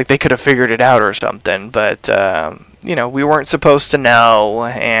name, like they could have figured it out or something, but, we weren't supposed to know,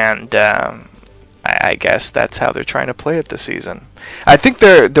 and, I guess that's how they're trying to play it this season. I think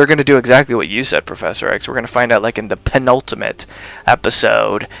they're going to do exactly what you said, Professor X. We're going to find out like in the penultimate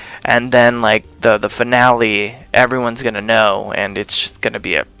episode, and then like the finale, everyone's going to know, and it's just going to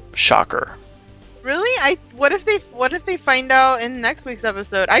be a shocker. Really? What if they find out in next week's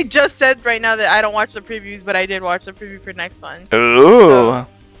episode? I just said right now that I don't watch the previews, but I did watch the preview for next one. Ooh. So.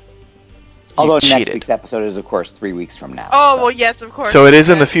 Although next week's episode is of course 3 weeks from now. Oh, so. Well, yes, of course. So it is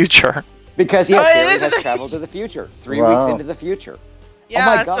in the future. Because Barry has traveled to the future. 3 weeks into the future. Yeah,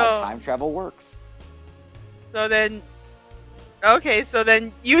 oh my god, time travel works. So then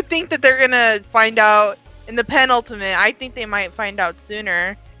you think that they're gonna find out in the penultimate. I think they might find out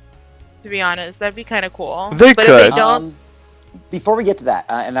sooner, to be honest. That'd be kind of cool. But could. If they don't... Before we get to that,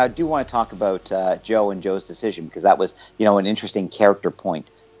 and I do want to talk about Joe and Joe's decision, because that was, an interesting character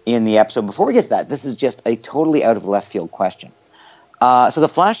point in the episode. Before we get to that, this is just a totally out of left field question. So the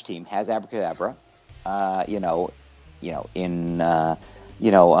Flash team has Abracadabra, in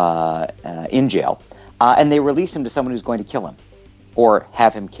jail, and they release him to someone who's going to kill him, or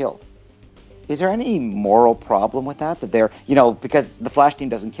have him killed. Is there any moral problem with that? That they're, because the Flash team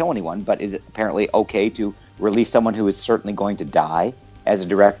doesn't kill anyone, but is it apparently okay to release someone who is certainly going to die as a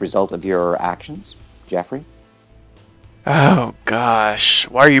direct result of your actions, Jeffrey? Oh, gosh.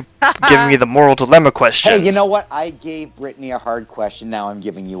 Why are you giving me the moral dilemma questions? Hey, you know what? I gave Brittany a hard question. Now I'm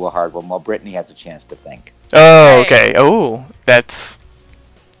giving you a hard one while Brittany has a chance to think. Oh, okay. Oh, that's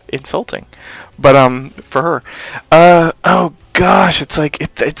insulting. But, for her. Oh, gosh. It's like,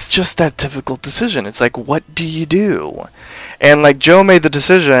 it's just that difficult decision. It's like, what do you do? And, like, Joe made the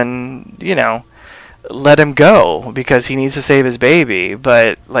decision, let him go because he needs to save his baby.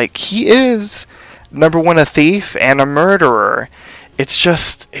 But, like, he is... number one, a thief and a murderer. It's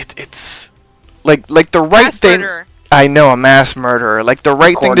just it's like the right mass thing. Murderer. I know, a mass murderer. Like the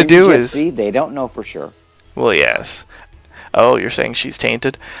right According thing to do to is. Gypsy, they don't know for sure. Well, yes. Oh, you're saying she's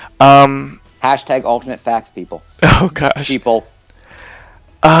tainted. Hashtag alternate facts, people. Oh gosh. People.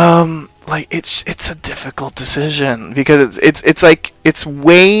 Like it's a difficult decision because it's like it's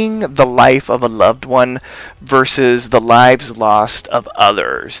weighing the life of a loved one versus the lives lost of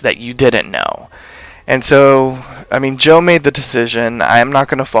others that you didn't know. And so, I mean, Joe made the decision. I'm not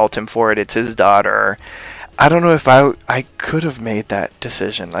going to fault him for it. It's his daughter. I don't know if I could have made that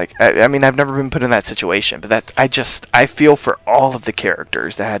decision. Like, I mean, I've never been put in that situation, but I feel for all of the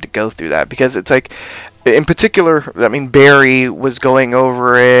characters that had to go through that because it's like, in particular, I mean, Barry was going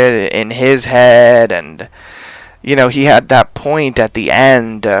over it in his head, and he had that point at the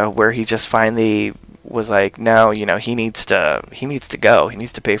end where he just finally was like, no, he needs to go. He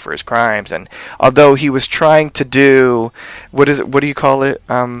needs to pay for his crimes. And although he was trying to do, what do you call it,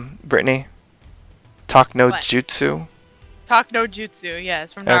 Brittany? Talk no jutsu? Talk no jutsu,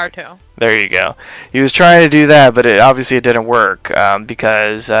 yes, from Naruto. Okay. There you go. He was trying to do that, but obviously it didn't work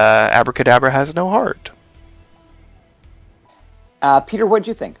because Abracadabra has no heart. Peter, what did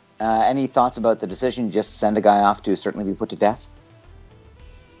you think? Any thoughts about the decision to just send a guy off to certainly be put to death?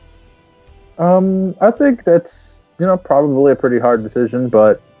 I think that's probably a pretty hard decision,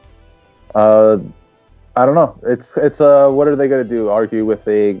 but I don't know. It's what are they going to do? Argue with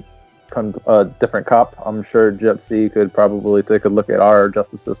a different cop? I'm sure Gypsy could probably take a look at our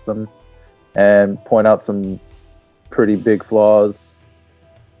justice system and point out some pretty big flaws.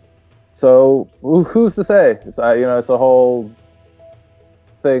 So who's to say? It's it's a whole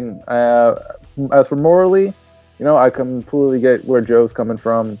thing. As for morally, I completely get where Joe's coming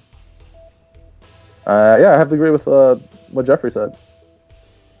from. I have to agree with what Jeffrey said.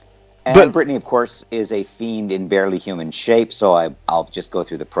 And Brittany, of course, is a fiend in barely human shape, so I'll just go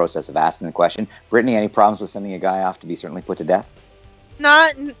through the process of asking the question. Brittany, any problems with sending a guy off to be certainly put to death?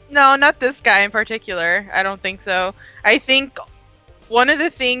 Not this guy in particular. I don't think so. I think one of the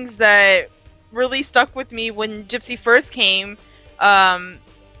things that really stuck with me when Gypsy first came,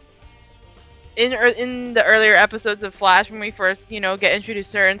 in the earlier episodes of Flash, when we first, get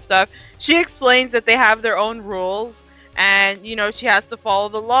introduced to her and stuff, she explains that they have their own rules, and, she has to follow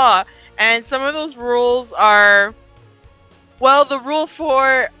the law. And some of those rules are, well, the rule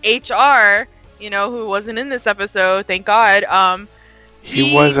for HR, who wasn't in this episode, thank God.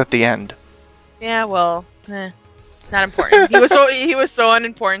 He was at the end. Yeah, well, not important. He was so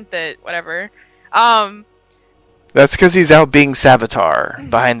unimportant that whatever. That's because he's out being Savitar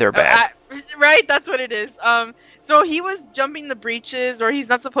behind their back. Right, that's what it is. So he was jumping the breaches, or he's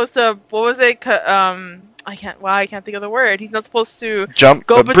not supposed to. What was it? I can't think of the word. He's not supposed to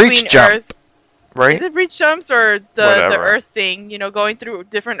go between breach jump, Earth. Right? Is it breach jumps or the Earth thing? Going through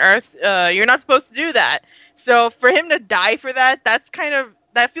different Earths. You're not supposed to do that. So for him to die for that,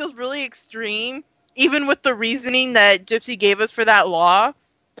 that feels really extreme. Even with the reasoning that Gypsy gave us for that law.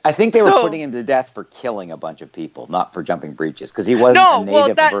 I think they were putting him to death for killing a bunch of people, not for jumping breaches, because he wasn't a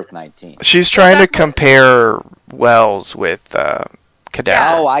native of Earth 19. She's trying to compare Wells with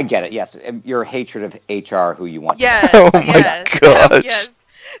Kadabra. Oh, I get it. Yes, your hatred of HR, who you want. Yes. Oh my gosh. Yes.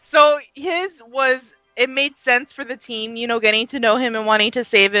 So it made sense for the team, getting to know him and wanting to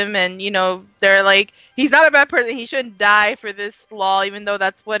save him, and they're like, he's not a bad person. He shouldn't die for this law, even though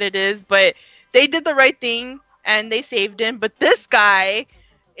that's what it is. But they did the right thing and they saved him. But this guy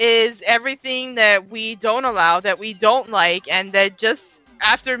is everything that we don't allow, that we don't like, and that just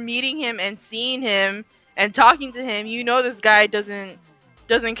after meeting him and seeing him and talking to him, this guy doesn't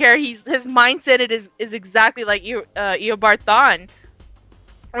care. His mindset is exactly like Eobard Thawne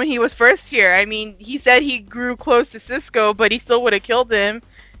when he was first here. I mean, he said he grew close to Cisco, but he still would have killed him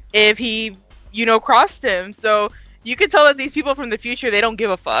if he, crossed him. So you could tell that these people from the future, they don't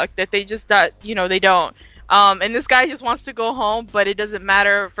give a fuck, that they just they don't. And this guy just wants to go home, but it doesn't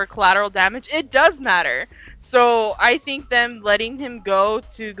matter for collateral damage. It does matter. So I think them letting him go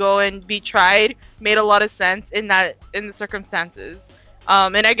to go and be tried made a lot of sense in the circumstances.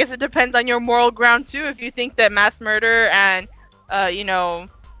 And I guess it depends on your moral ground too. If you think that mass murder and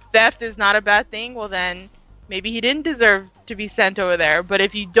theft is not a bad thing, well then maybe he didn't deserve to be sent over there. But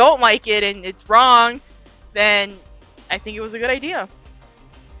if you don't like it and it's wrong, then I think it was a good idea.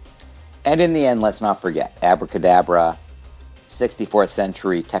 And in the end, let's not forget, Abracadabra, 64th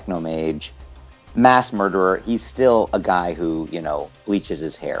century technomage, mass murderer. He's still a guy who, bleaches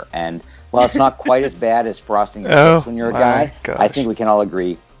his hair. And while it's not quite as bad as frosting your tips when you're a guy, I think we can all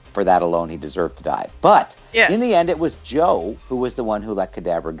agree for that alone he deserved to die. But in the end, it was Joe who was the one who let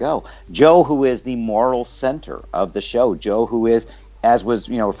Kadabra go. Joe, who is the moral center of the show. Joe, who is, as was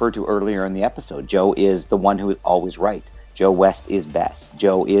referred to earlier in the episode, Joe is the one who is always right. Joe West is best.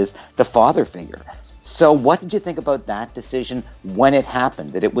 Joe is the father figure. So what did you think about that decision when it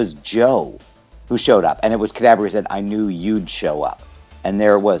happened, that it was Joe who showed up? And it was Kadabra who said, I knew you'd show up. And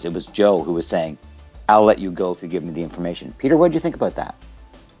there it was. It was Joe who was saying, I'll let you go if you give me the information. Peter, what did you think about that?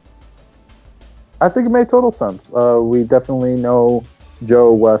 I think it made total sense. We definitely know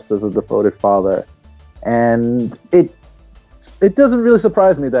Joe West as a devoted father. And it doesn't really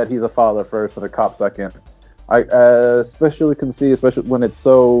surprise me that he's a father first and a cop second. I especially can see, especially when it's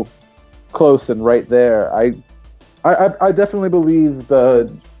so close and right there. I definitely believe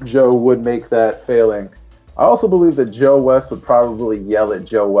Joe would make that failing. I also believe that Joe West would probably yell at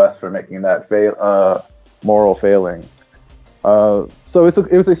Joe West for making that moral failing. So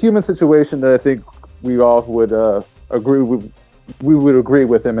it was a human situation that I think we all would agree with. We would agree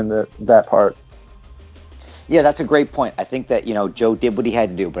with him in that part. Yeah, that's a great point. I think that Joe did what he had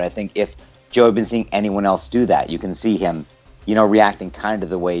to do, but I think if Joe had been seeing anyone else do that, you can see him, reacting kind of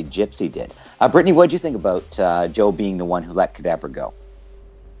the way Gypsy did. Brittany, what did you think about Joe being the one who let Kadabra go?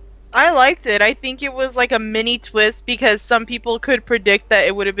 I liked it. I think it was like a mini twist because some people could predict that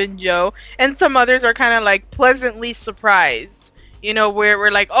it would have been Joe, and some others are kind of like pleasantly surprised, where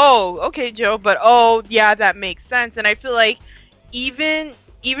we're like, oh, okay, Joe, but oh, yeah, that makes sense. And I feel like even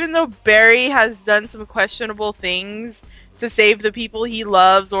though Barry has done some questionable things to save the people he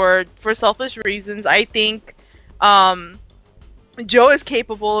loves or for selfish reasons, I think Joe is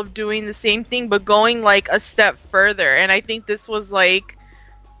capable of doing the same thing, but going like a step further. And I think this was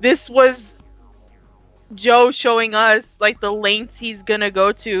Joe showing us like the lengths he's gonna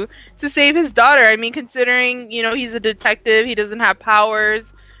go to save his daughter. I mean, considering, he's a detective, he doesn't have powers,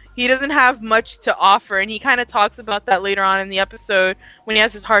 he doesn't have much to offer, and he kind of talks about that later on in the episode when he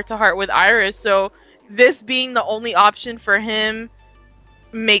has his heart-to-heart with Iris. So this being the only option for him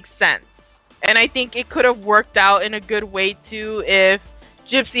makes sense. And I think it could have worked out in a good way too if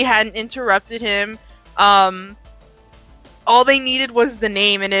Gypsy hadn't interrupted him. All they needed was the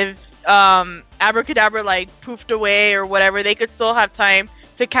name, and if Abracadabra like poofed away or whatever, they could still have time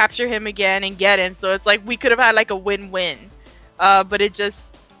to capture him again and get him. So it's like we could have had like a win-win, but it just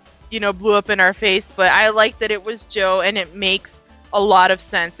blew up in our face. But I like that it was Joe, and it makes a lot of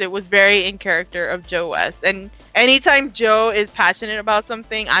sense. It was very in character of Joe West, and anytime Joe is passionate about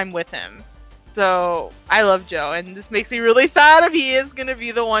something, I'm with him. So I love Joe, and this makes me really sad if he is gonna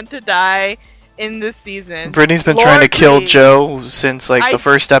be the one to die in this season. Brittany's been trying to kill Joe since the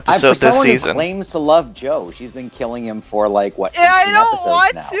first episode this season. Who claims to love Joe, she's been killing him for what? Yeah, I don't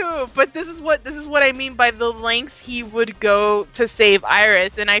want to, but this is what I mean by the lengths he would go to save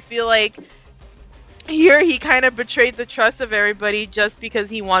Iris, and I feel like here he kind of betrayed the trust of everybody just because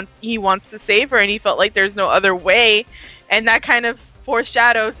he wants to save her, and he felt like there's no other way, and that kind of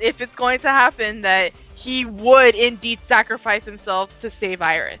foreshadows, if it's going to happen, that he would indeed sacrifice himself to save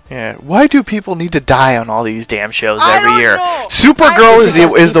Iris. Yeah. Why do people need to die on all these damn shows every year? Know. Supergirl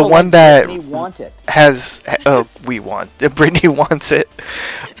is the one that has. We want. Brittany wants it.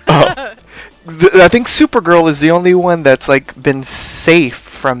 I think Supergirl is the only one that's been safe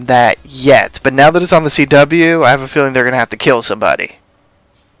from that yet. But now that it's on the CW, I have a feeling they're gonna have to kill somebody.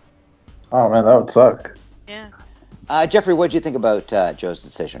 Oh man, that would suck. Yeah. Jeffrey, what did you think about Joe's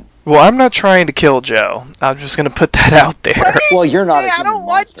decision? Well, I'm not trying to kill Joe. I'm just going to put that out there. Well, you're not. I don't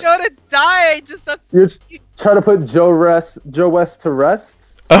want Joe to die. You're trying to put Joe West to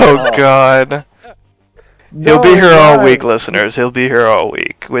rest? Oh, God. He'll be here all week, listeners. He'll be here all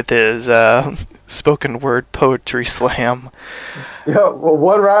week with his spoken word poetry slam. Yeah, well,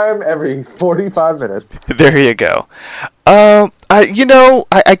 one rhyme every 45 minutes. There you go. I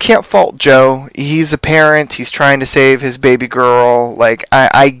can't fault Joe. He's a parent. He's trying to save his baby girl.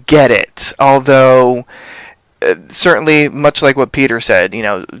 I get it. Although, certainly, much like what Peter said,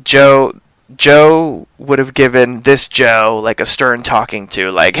 Joe would have given this Joe a stern talking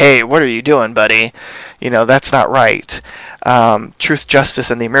to, hey, what are you doing, buddy? That's not right. Truth, justice,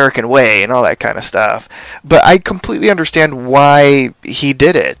 and the American way, and all that kind of stuff. But I completely understand why he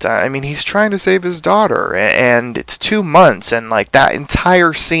did it. I mean, he's trying to save his daughter, and it's 2 months, and that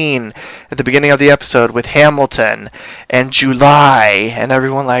entire scene at the beginning of the episode with Hamilton and July, and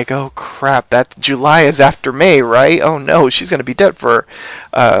everyone oh crap, that July is after May, right? Oh no, she's gonna be dead for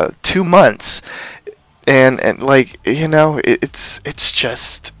 2 months, and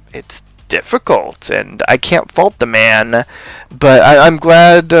it's difficult, and I can't fault the man, but I'm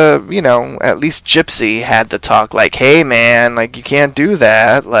glad, at least Gypsy had the talk, hey man, you can't do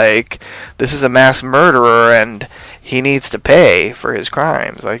that, this is a mass murderer, and he needs to pay for his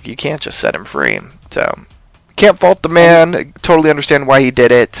crimes, you can't just set him free. So, can't fault the man, totally understand why he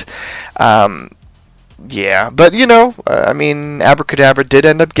did it. Yeah, but Abracadabra did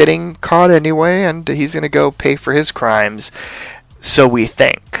end up getting caught anyway, and he's gonna go pay for his crimes, so we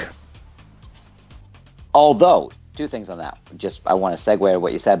think. Although, two things on that. I want to segue to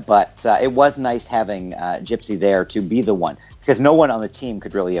what you said, but it was nice having Gypsy there to be the one, because no one on the team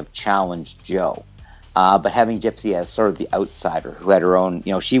could really have challenged Joe. But having Gypsy as sort of the outsider who had her own,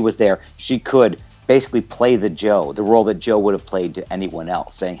 she was there, she could basically play the role that Joe would have played to anyone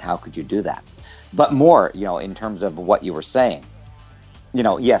else, saying, how could you do that? But more, in terms of what you were saying,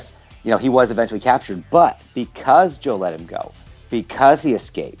 yes, he was eventually captured, but because Joe let him go, because he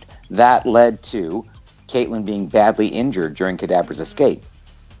escaped, that led to Caitlin being badly injured during Kadabra's escape.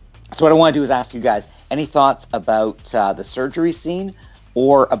 So what I want to do is ask you guys, any thoughts about the surgery scene,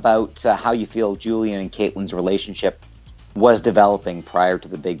 or about how you feel Julian and Caitlin's relationship was developing prior to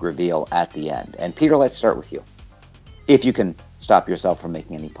the big reveal at the end? And Peter, let's start with you. If you can stop yourself from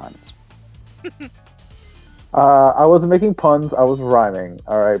making any puns. I wasn't making puns, I was rhyming.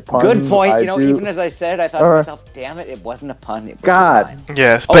 All right, puns. Good point. Even as I said, I thought to myself, damn it, it wasn't a pun. It was God. A rhyme.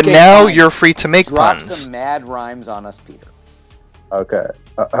 Yes, but okay, now fine. You're free to make Drop puns. some mad rhymes on us, Peter. Okay.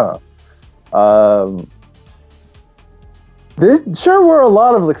 There sure were a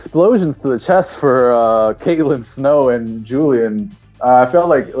lot of explosions to the chest for Caitlin Snow and Julian. I felt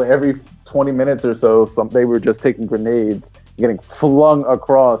like every 20 minutes or so, they were just taking grenades, getting flung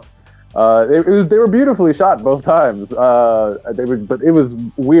across. They were beautifully shot both times. But it was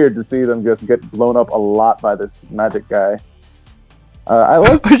weird to see them just get blown up a lot by this magic guy. I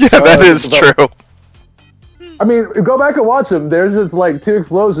like. Yeah, that is true. I mean, go back and watch them. There's just like 2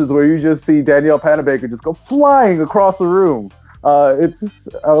 explosions where you just see Danielle Panabaker just go flying across the room. I was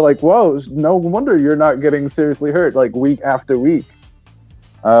like, whoa, no wonder you're not getting seriously hurt like week after week.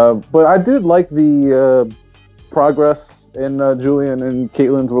 But I did like the progress in Julian and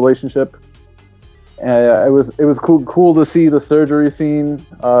Caitlin's relationship. It was cool to see the surgery scene.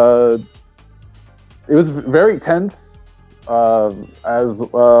 It was very tense, as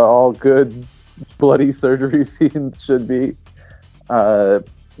all good bloody surgery scenes should be. Yeah,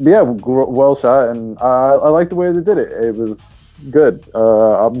 well shot, and I like the way they did it. It was good.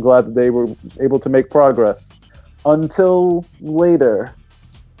 I'm glad that they were able to make progress. Until later.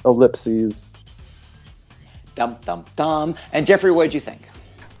 Ellipses. Dum dum dum. And Jeffrey, what did you think?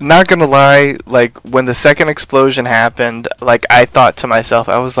 Not gonna lie, like when the second explosion happened, like I thought to myself,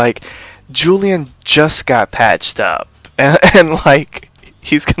 I was like, Julian just got patched up, and like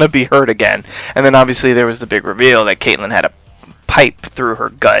he's gonna be hurt again. And then obviously there was the big reveal that Caitlin had a pipe through her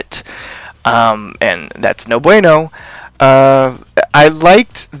gut, and that's no bueno. I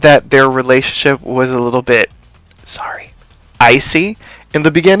liked that their relationship was a little bit, icy in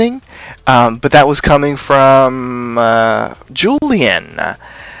the beginning, but that was coming from Julian.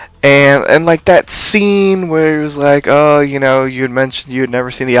 And like that scene where he was like, oh, you know, you had mentioned you had never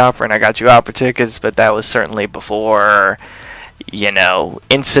seen the opera and I got you opera tickets, but that was certainly before, you know,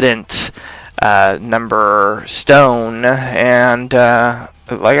 incident number stone. And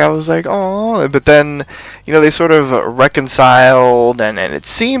like I was like, oh, but then, you know, they sort of reconciled and it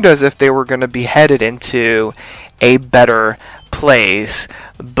seemed as if they were going to be headed into a better place.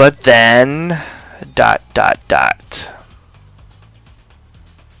 But then, ...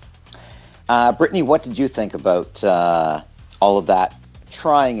 Brittany, what did you think about all of that?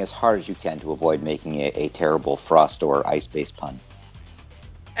 Trying as hard as you can to avoid making a terrible Frost or ice-based pun.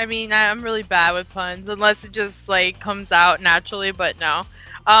 I mean, I'm really bad with puns, unless it just like comes out naturally. But no.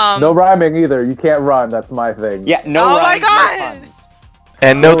 No rhyming either. You can't rhyme. That's my thing. Yeah, no Oh my rhymes, God! no puns.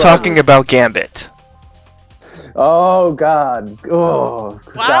 And no talking about Gambit. Oh God. Oh.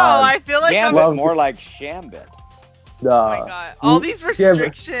 Wow, God. I feel like Gambit, more like Shambit. oh my God, all these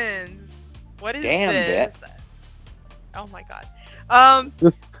restrictions. What is Gambit. this? Oh my God.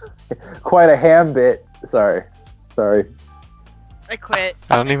 Just quite a ham bit. Sorry. I quit.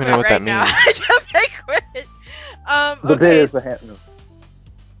 I don't even know what that now. means. I quit. The bit Okay. is a ham. No. Oh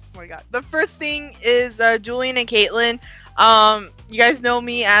my God. The first thing is Julian and Caitlin. You guys know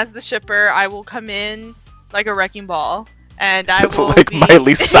me as the shipper. I will come in like a wrecking ball, and I will like be...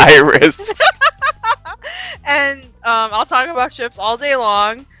 Miley Cyrus. And I'll talk about ships all day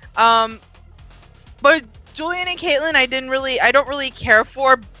long. But Julian and Caitlin, I don't really care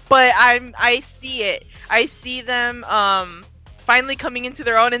for, but I see it. I see them finally coming into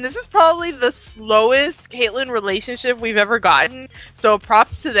their own, and this is probably the slowest Caitlin relationship we've ever gotten. So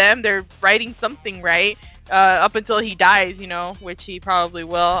props to them. They're writing something right. Up until he dies, you know, which he probably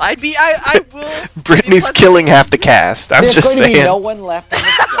will. I will. Brittany's killing half the cast. I'm There's just going saying. to be no one left on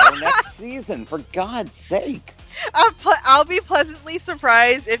the show next season, for God's sake. I'll be pleasantly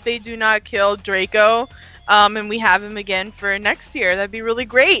surprised if they do not kill Draco, and we have him again for next year. That'd be really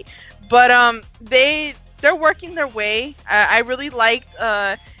great. But they're working their way. I really liked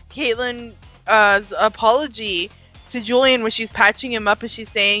Caitlin's apology to Julian when she's patching him up and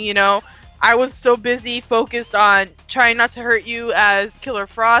she's saying, you know, I was so busy focused on trying not to hurt you as Killer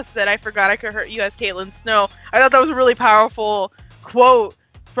Frost that I forgot I could hurt you as Caitlin Snow. I thought that was a really powerful quote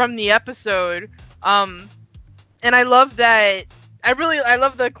from the episode. And I love that. I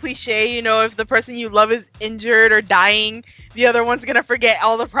love the cliche, you know, if the person you love is injured or dying, the other one's gonna forget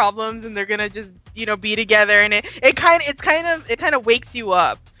all the problems and they're gonna just, you know, be together. And it kind of wakes you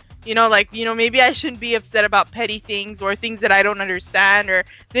up. You know, like, you know, maybe I shouldn't be upset about petty things or things that I don't understand or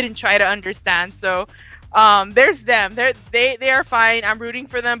didn't try to understand. So, there's them. They are fine. I'm rooting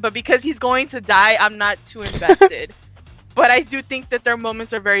for them. But because he's going to die, I'm not too invested. But I do think that their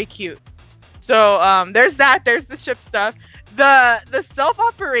moments are very cute. So, there's that. There's the ship stuff. The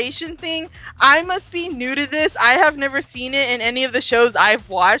self-operation thing, I must be new to this. I have never seen it in any of the shows I've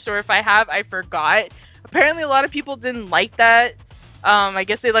watched, or if I have, I forgot. Apparently, a lot of people didn't like that. I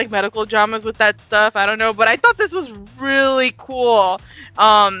guess they like medical dramas with that stuff. I don't know, but I thought this was really cool.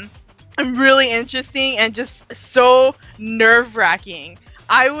 I really interesting and just so nerve-wracking.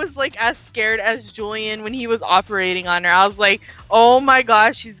 I was like as scared as Julian when he was operating on her. I was like, oh my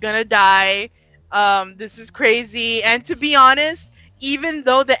gosh, she's gonna die. This is crazy. And to be honest, even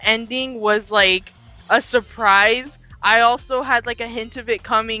though the ending was like a surprise, I also had like a hint of it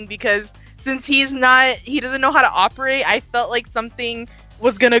coming because since he doesn't know how to operate, I felt like something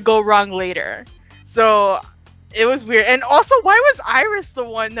was gonna go wrong later. So it was weird. And also, why was Iris the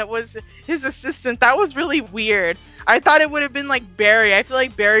one that was his assistant? That was really weird. I thought it would have been like Barry. I feel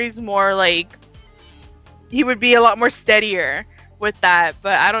like Barry's more like, he would be a lot more steadier with that.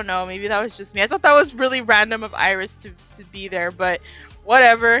 But I don't know. Maybe that was just me. I thought that was really random of Iris to be there. But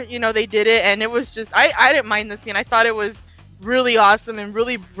whatever. You know, they did it. And it was just, I didn't mind the scene. I thought it was really awesome and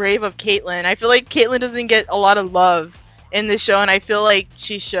really brave of Caitlin. I feel like Caitlin doesn't get a lot of love in this show. And I feel like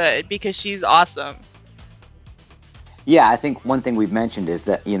she should because she's awesome. Yeah, I think one thing we've mentioned is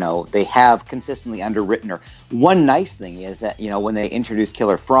that, you know, they have consistently underwritten her. One nice thing is that, you know, when they introduce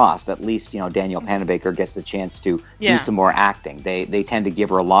Killer Frost, at least, you know, Danielle Panabaker gets the chance to do some more acting. They tend to give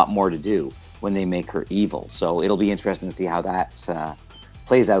her a lot more to do when they make her evil. So it'll be interesting to see how that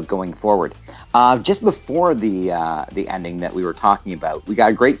plays out going forward. Just before the ending that we were talking about, we got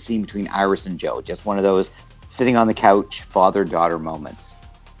a great scene between Iris and Joe. Just one of those sitting on the couch, father-daughter moments.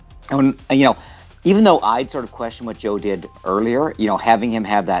 And, you know, even though I'd sort of questioned what Joe did earlier, you know, having him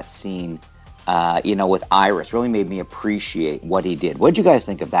have that scene, you know, with Iris really made me appreciate what he did. What did you guys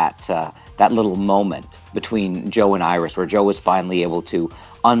think of that little moment between Joe and Iris, where Joe was finally able to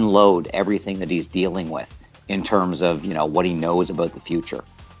unload everything that he's dealing with in terms of, you know, what he knows about the future?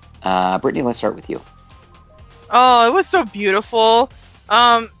 Brittany, let's start with you. Oh, it was so beautiful.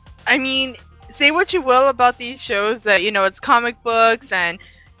 I mean, say what you will about these shows that, you know, it's comic books and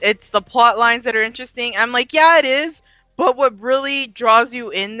it's the plot lines that are interesting. I'm like, yeah, it is. But what really draws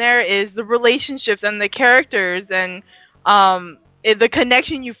you in there is the relationships and the characters and the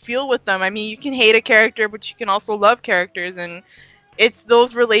connection you feel with them. I mean, you can hate a character, but you can also love characters. And it's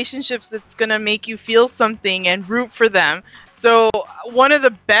those relationships that's going to make you feel something and root for them. So one of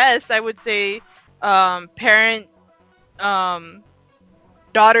the best, I would say, parent,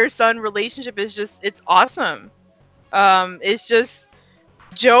 daughter-son relationship is just, it's awesome. It's just,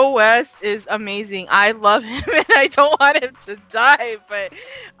 Joe West is amazing. I love him, and I don't want him to die. But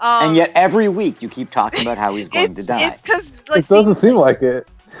and yet every week you keep talking about how he's going to die. It's because like, it doesn't seem like it.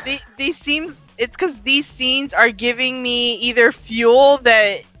 It's because these scenes are giving me either fuel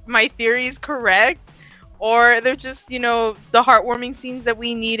that my theory is correct, or they're just, you know, the heartwarming scenes that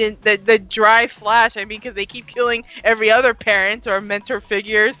we need in the dry Flash. I mean, because they keep killing every other parent or mentor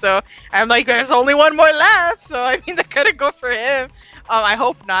figure. So I'm like, there's only one more left. So I mean, they're gonna go for him. I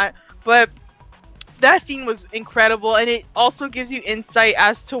hope not, but that scene was incredible, and it also gives you insight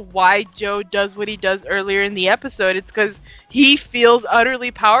as to why Joe does what he does earlier in the episode. It's because he feels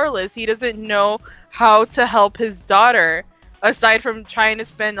utterly powerless. He doesn't know how to help his daughter, aside from trying to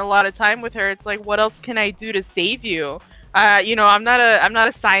spend a lot of time with her. It's like, what else can I do to save you? You know, I'm not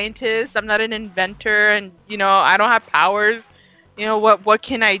a scientist. I'm not an inventor, and you know, I don't have powers. You know, what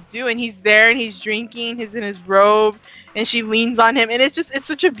can I do? And he's there, and he's drinking. He's in his robe. And she leans on him, and it's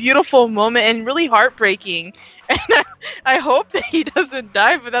such a beautiful moment and really heartbreaking. And I hope that he doesn't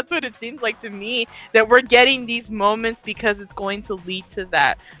die, but that's what it seems like to me, that we're getting these moments because it's going to lead to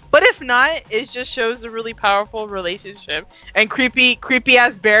that. But if not, it just shows a really powerful relationship. And creepy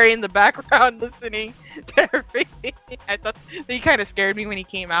ass Barry in the background listening to everything. I thought he kind of scared me when he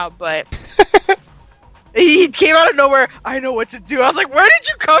came out, but he came out of nowhere. I know what to do. I was like, where did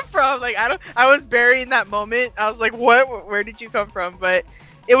you come from? Like, I was Barry in that moment. I was like, what? Where did you come from? But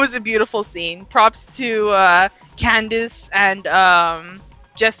it was a beautiful scene. Props to Candace and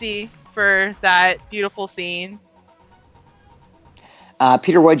Jesse for that beautiful scene.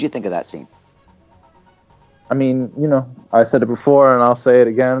 Peter, what did you think of that scene? I mean, you know, I said it before and I'll say it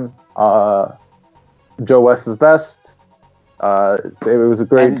again. Joe West is best. It was a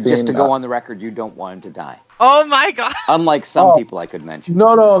great scene. Just to go on the record, you don't want him to die. Oh my god! Unlike some people I could mention.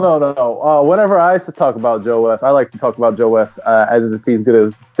 No. Whenever I used to talk about Joe West, I like to talk about Joe West as if he's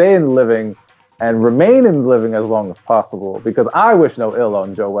going to stay in living and remain in living as long as possible, because I wish no ill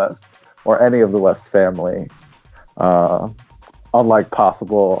on Joe West or any of the West family, unlike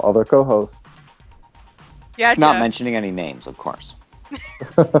possible other co-hosts. Yeah, not mentioning any names, of course.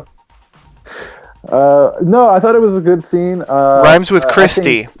 No, I thought it was a good scene. Rhymes with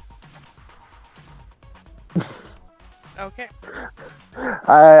Christie. Okay.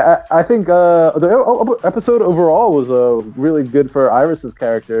 I think the episode overall was really good for Iris's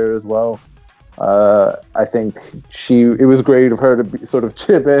character as well. I think it was great of her to sort of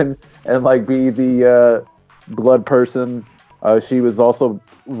chip in and like be the blood person. She was also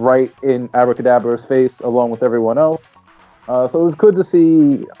right in Abracadabra's face along with everyone else. So it was good to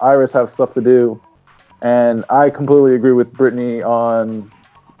see Iris have stuff to do. And I completely agree with Brittany on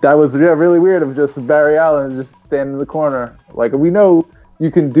that was really weird of just Barry Allen just standing in the corner. Like, we know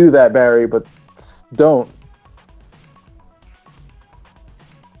you can do that, Barry, but don't.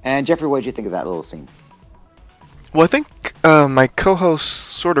 And Jeffrey, what did you think of that little scene? Well, I think my co-host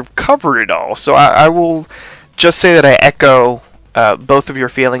sort of covered it all, so I will just say that I echo both of your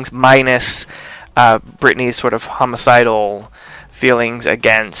feelings, minus Brittany's sort of homicidal feelings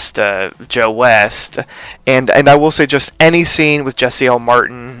against Joe West, and I will say just any scene with Jesse L.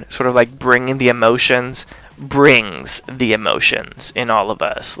 Martin sort of like brings the emotions in all of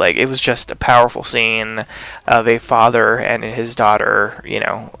us. Like, it was just a powerful scene of a father and his daughter,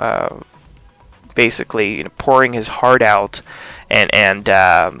 basically pouring his heart out and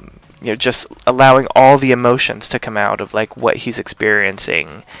just allowing all the emotions to come out of like what he's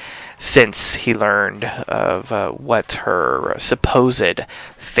experiencing since he learned of what her supposed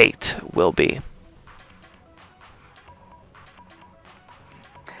fate will be.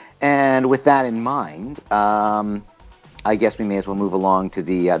 And with that in mind, I guess we may as well move along to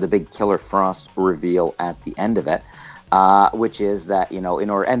the big Killer Frost reveal at the end of it, which is that in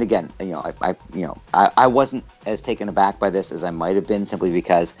order, and again, I wasn't as taken aback by this as I might have been, simply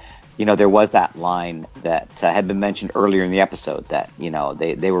because there was that line that had been mentioned earlier in the episode that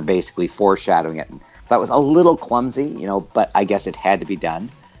they were basically foreshadowing it. That was a little clumsy, but I guess it had to be done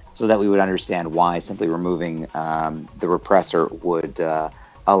so that we would understand why simply removing the repressor would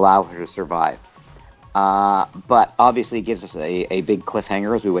allow her to survive. But obviously it gives us a big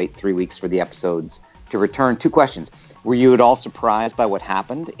cliffhanger as we wait 3 weeks for the episodes to return. 2 questions. Were you at all surprised by what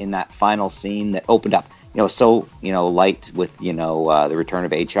happened in that final scene that opened up, so light with, the return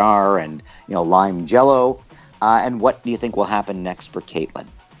of HR and, lime jello? And what do you think will happen next for Caitlin?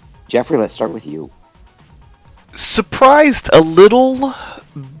 Jeffrey, let's start with you. Surprised a little,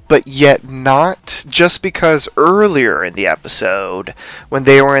 but yet not, just because earlier in the episode, when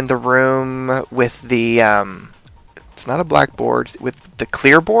they were in the room with the, it's not a blackboard, with the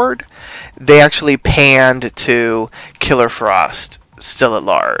clear board, they actually panned to Killer Frost still at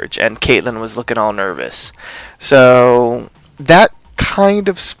large, and Caitlin was looking all nervous. So that kind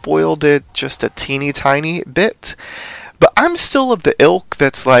of spoiled it just a teeny tiny bit. But I'm still of the ilk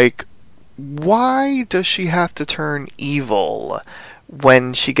that's like, why does she have to turn evil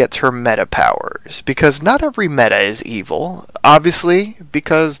when she gets her meta powers? Because not every meta is evil, obviously,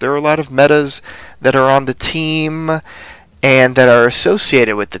 because there are a lot of metas that are on the team and that are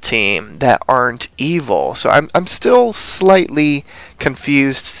associated with the team that aren't evil. So I'm still slightly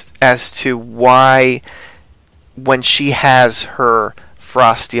confused as to why, when she has her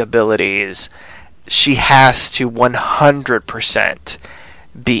frosty abilities, she has to 100%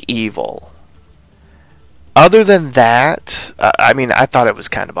 be evil. Other than that, I thought it was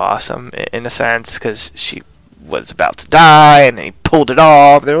kind of awesome in a sense, because she was about to die and he pulled it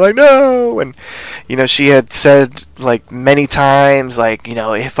off. They were like, no! And she had said like many times, like,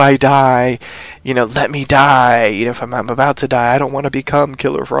 if I die, let me die. If I'm about to die, I don't want to become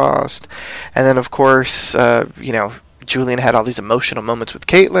Killer Frost. And then of course Julian had all these emotional moments with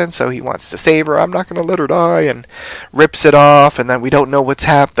Caitlin, so he wants to save her. I'm not going to let her die, and rips it off, and then we don't know what's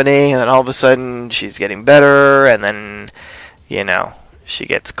happening, and then all of a sudden she's getting better, and then she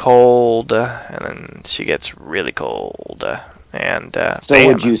gets cold, and then she gets really cold, and so bam.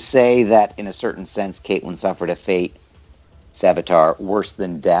 Would you say that in a certain sense Caitlin suffered a fate, Savitar, worse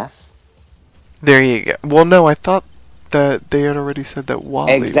than death? There you go. Well, no, I thought that they had already said that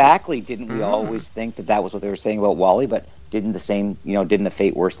Wally. Exactly. Didn't we always think that was what they were saying about Wally? But didn't didn't the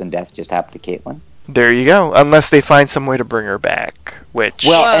fate worse than death just happen to Caitlin? There you go. Unless they find some way to bring her back, which...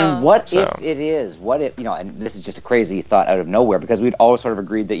 Well, and what if it is? What if, and this is just a crazy thought out of nowhere, because we'd always sort of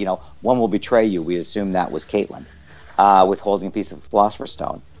agreed that, one will betray you. We assume that was Caitlin, with holding a piece of Philosopher's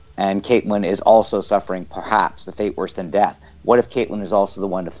Stone. And Caitlin is also suffering, perhaps, the fate worse than death. What if Caitlin is also the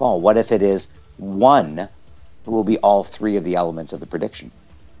one to fall? What if it is one who will be all 3 of the elements of the prediction?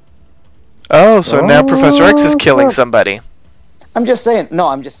 Oh, so now Professor X is killing somebody. I'm just saying. No,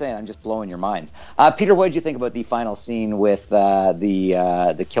 I'm just saying. I'm just blowing your minds. Peter, what did you think about the final scene with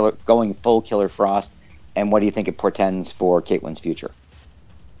the killer going full Killer Frost, and what do you think it portends for Caitlin's future?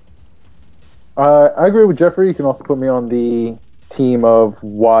 I agree with Jeffrey. You can also put me on the team of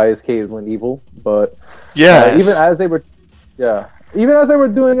why is Caitlin evil, but even as they were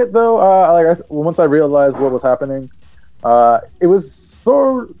doing it though, once I realized what was happening, it was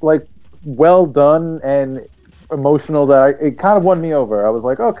sort of like well done and emotional that it kind of won me over. I was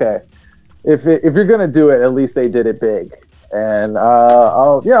like, okay, if you're gonna do it, at least they did it big. And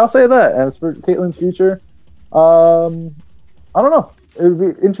I'll say that. As for Caitlyn's future, I don't know. It would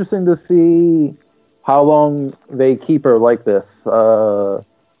be interesting to see how long they keep her like this.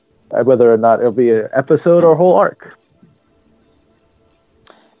 Whether or not it'll be an episode or a whole arc.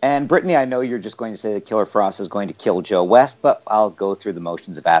 And Brittany, I know you're just going to say that Killer Frost is going to kill Joe West, but I'll go through the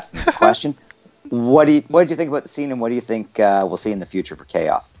motions of asking the question. What did you think about the scene, and what do you think we'll see in the future for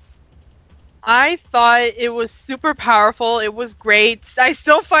Chaos? I thought it was super powerful. It was great. I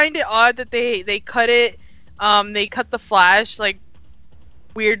still find it odd that they cut it. They cut the Flash like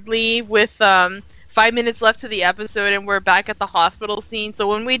weirdly with 5 minutes left to the episode, and we're back at the hospital scene. So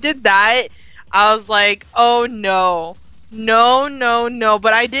when we did that, I was like, oh no. No.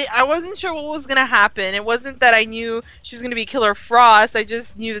 But I wasn't sure what was gonna happen. It wasn't that I knew she was gonna be Killer Frost. I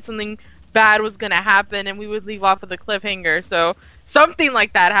just knew that something bad was gonna happen, and we would leave off with a cliffhanger. So something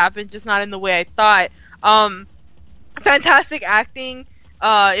like that happened, just not in the way I thought. Fantastic acting.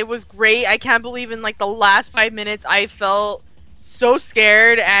 It was great. I can't believe in like the last 5 minutes I felt so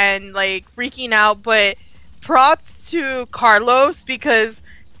scared and like freaking out. But props to Carlos, because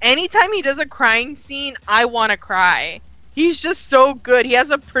anytime he does a crying scene, I want to cry. He's just so good. He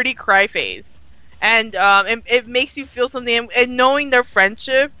has a pretty cry face, and it makes you feel something. And knowing their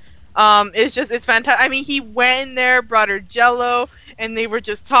friendship, it's fantastic. I mean, he went in there, brought her Jello, and they were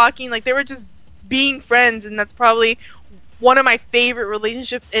just talking like they were just being friends, and that's probably one of my favorite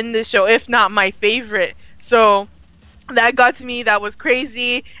relationships in this show, if not my favorite. So that got to me. That was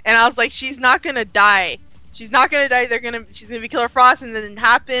crazy, and I was like, she's not gonna die. She's not gonna die. She's gonna be Killer Frost, and then it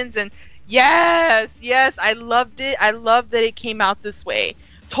happens, and yes, I loved it. I loved that it came out this way.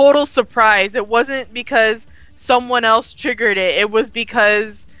 Total surprise. It wasn't because someone else triggered it. It was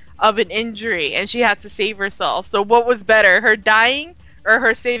because of an injury, and she had to save herself. So what was better, her dying or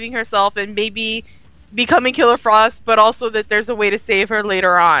her saving herself and maybe becoming Killer Frost, but also that there's a way to save her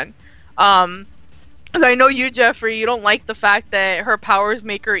later on? Because I know you, Jeffrey, you don't like the fact that her powers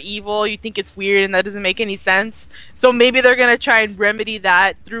make her evil. You think it's weird and that doesn't make any sense. So maybe they're going to try and remedy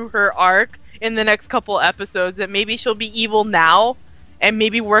that through her arc in the next couple episodes. That maybe she'll be evil now and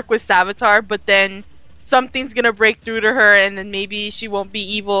maybe work with Savitar, but then something's going to break through to her, and then maybe she won't be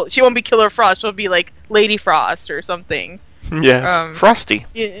evil. She won't be Killer Frost. She'll be like Lady Frost or something. Yes, Frosty.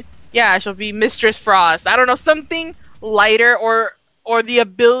 Yeah, she'll be Mistress Frost. I don't know, something lighter, or the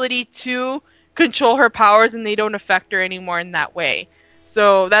ability to control her powers and they don't affect her anymore in that way.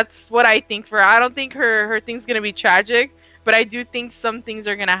 So that's what I think for her. I don't think her thing's gonna be tragic, but I do think some things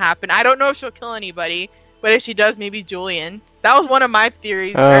are gonna happen. I don't know if she'll kill anybody, but if she does, maybe Julian. That was one of my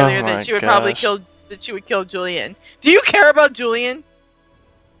theories earlier, that she would probably kill Julian. Do you care about Julian?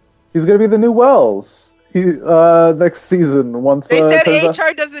 He's gonna be the new Wells. Next season. Once they said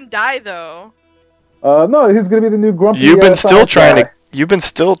HR doesn't die though. No, he's gonna be the new grumpy. You've been still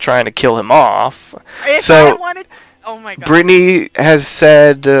trying to kill him off. Oh my god. Brittany has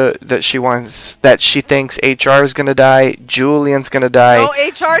said that she thinks HR is gonna die. Julian's gonna die. No,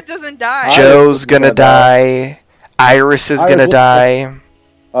 HR doesn't die. Joe's gonna die. Iris is gonna die.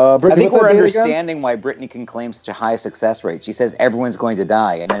 I think we're understanding why Brittany can claim such a high success rate. She says everyone's going to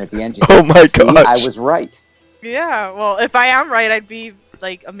die, and then at the end she says, "Oh my gosh, I was right." Yeah, well, if I am right, I'd be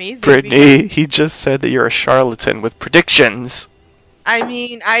like amazing. Brittany, he just said that you're a charlatan with predictions. I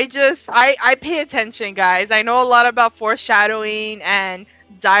mean, I pay attention, guys. I know a lot about foreshadowing and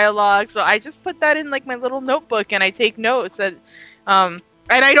dialogue, so I just put that in like my little notebook and I take notes. And I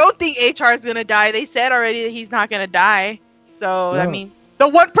don't think HR is gonna die. They said already that he's not gonna die. So I mean, the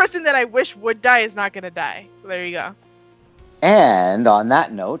one person that I wish would die is not gonna die. So there you go. And on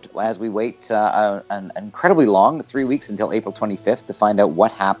that note, as we wait an incredibly long 3 weeks until April 25th to find out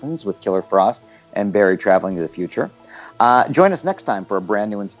what happens with Killer Frost and Barry traveling to the future. Join us next time for a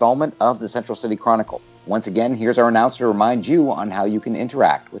brand new installment of the Central City Chronicle. Once again, here's our announcer to remind you on how you can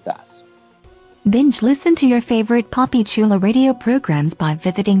interact with us. Binge listen to your favorite Poppy Chula Radio programs by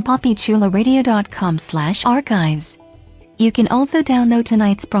visiting poppychularadio.com/archives. You can also download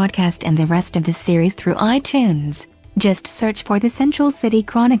tonight's broadcast and the rest of the series through iTunes. Just search for the Central City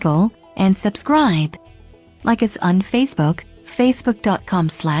Chronicle and subscribe. Like us on Facebook,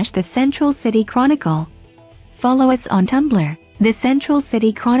 facebook.com/the Central City Chronicle. Follow us on Tumblr,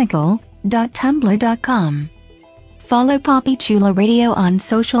 thecentralcitychronicle.tumblr.com. Follow Poppy Chula Radio on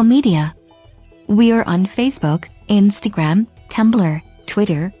social media. We are on Facebook, Instagram, Tumblr,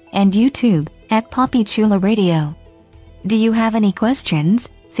 Twitter, and YouTube at Poppy Chula Radio. Do you have any questions,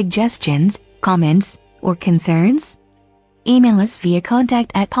 suggestions, comments, or concerns? Email us via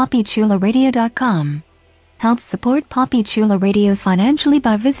contact@poppychularadio.com. Help support Poppy Chula Radio financially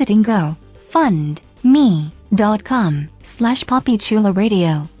by visiting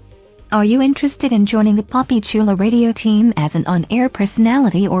gofundme.com/poppychularadio. Are you interested in joining the Poppy Chula Radio team as an on-air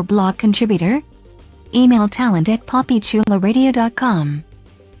personality or blog contributor? Email talent@poppychularadio.com.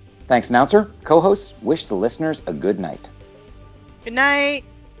 Thanks, announcer. Co-hosts wish the listeners a good night. Good night.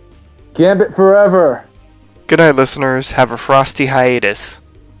 Gambit forever. Good night, listeners. Have a frosty hiatus.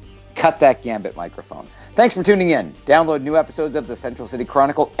 Cut that Gambit microphone. Thanks for tuning in. Download new episodes of the Central City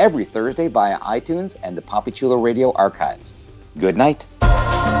Chronicle every Thursday via iTunes and the Poppy Chula Radio archives. Good night.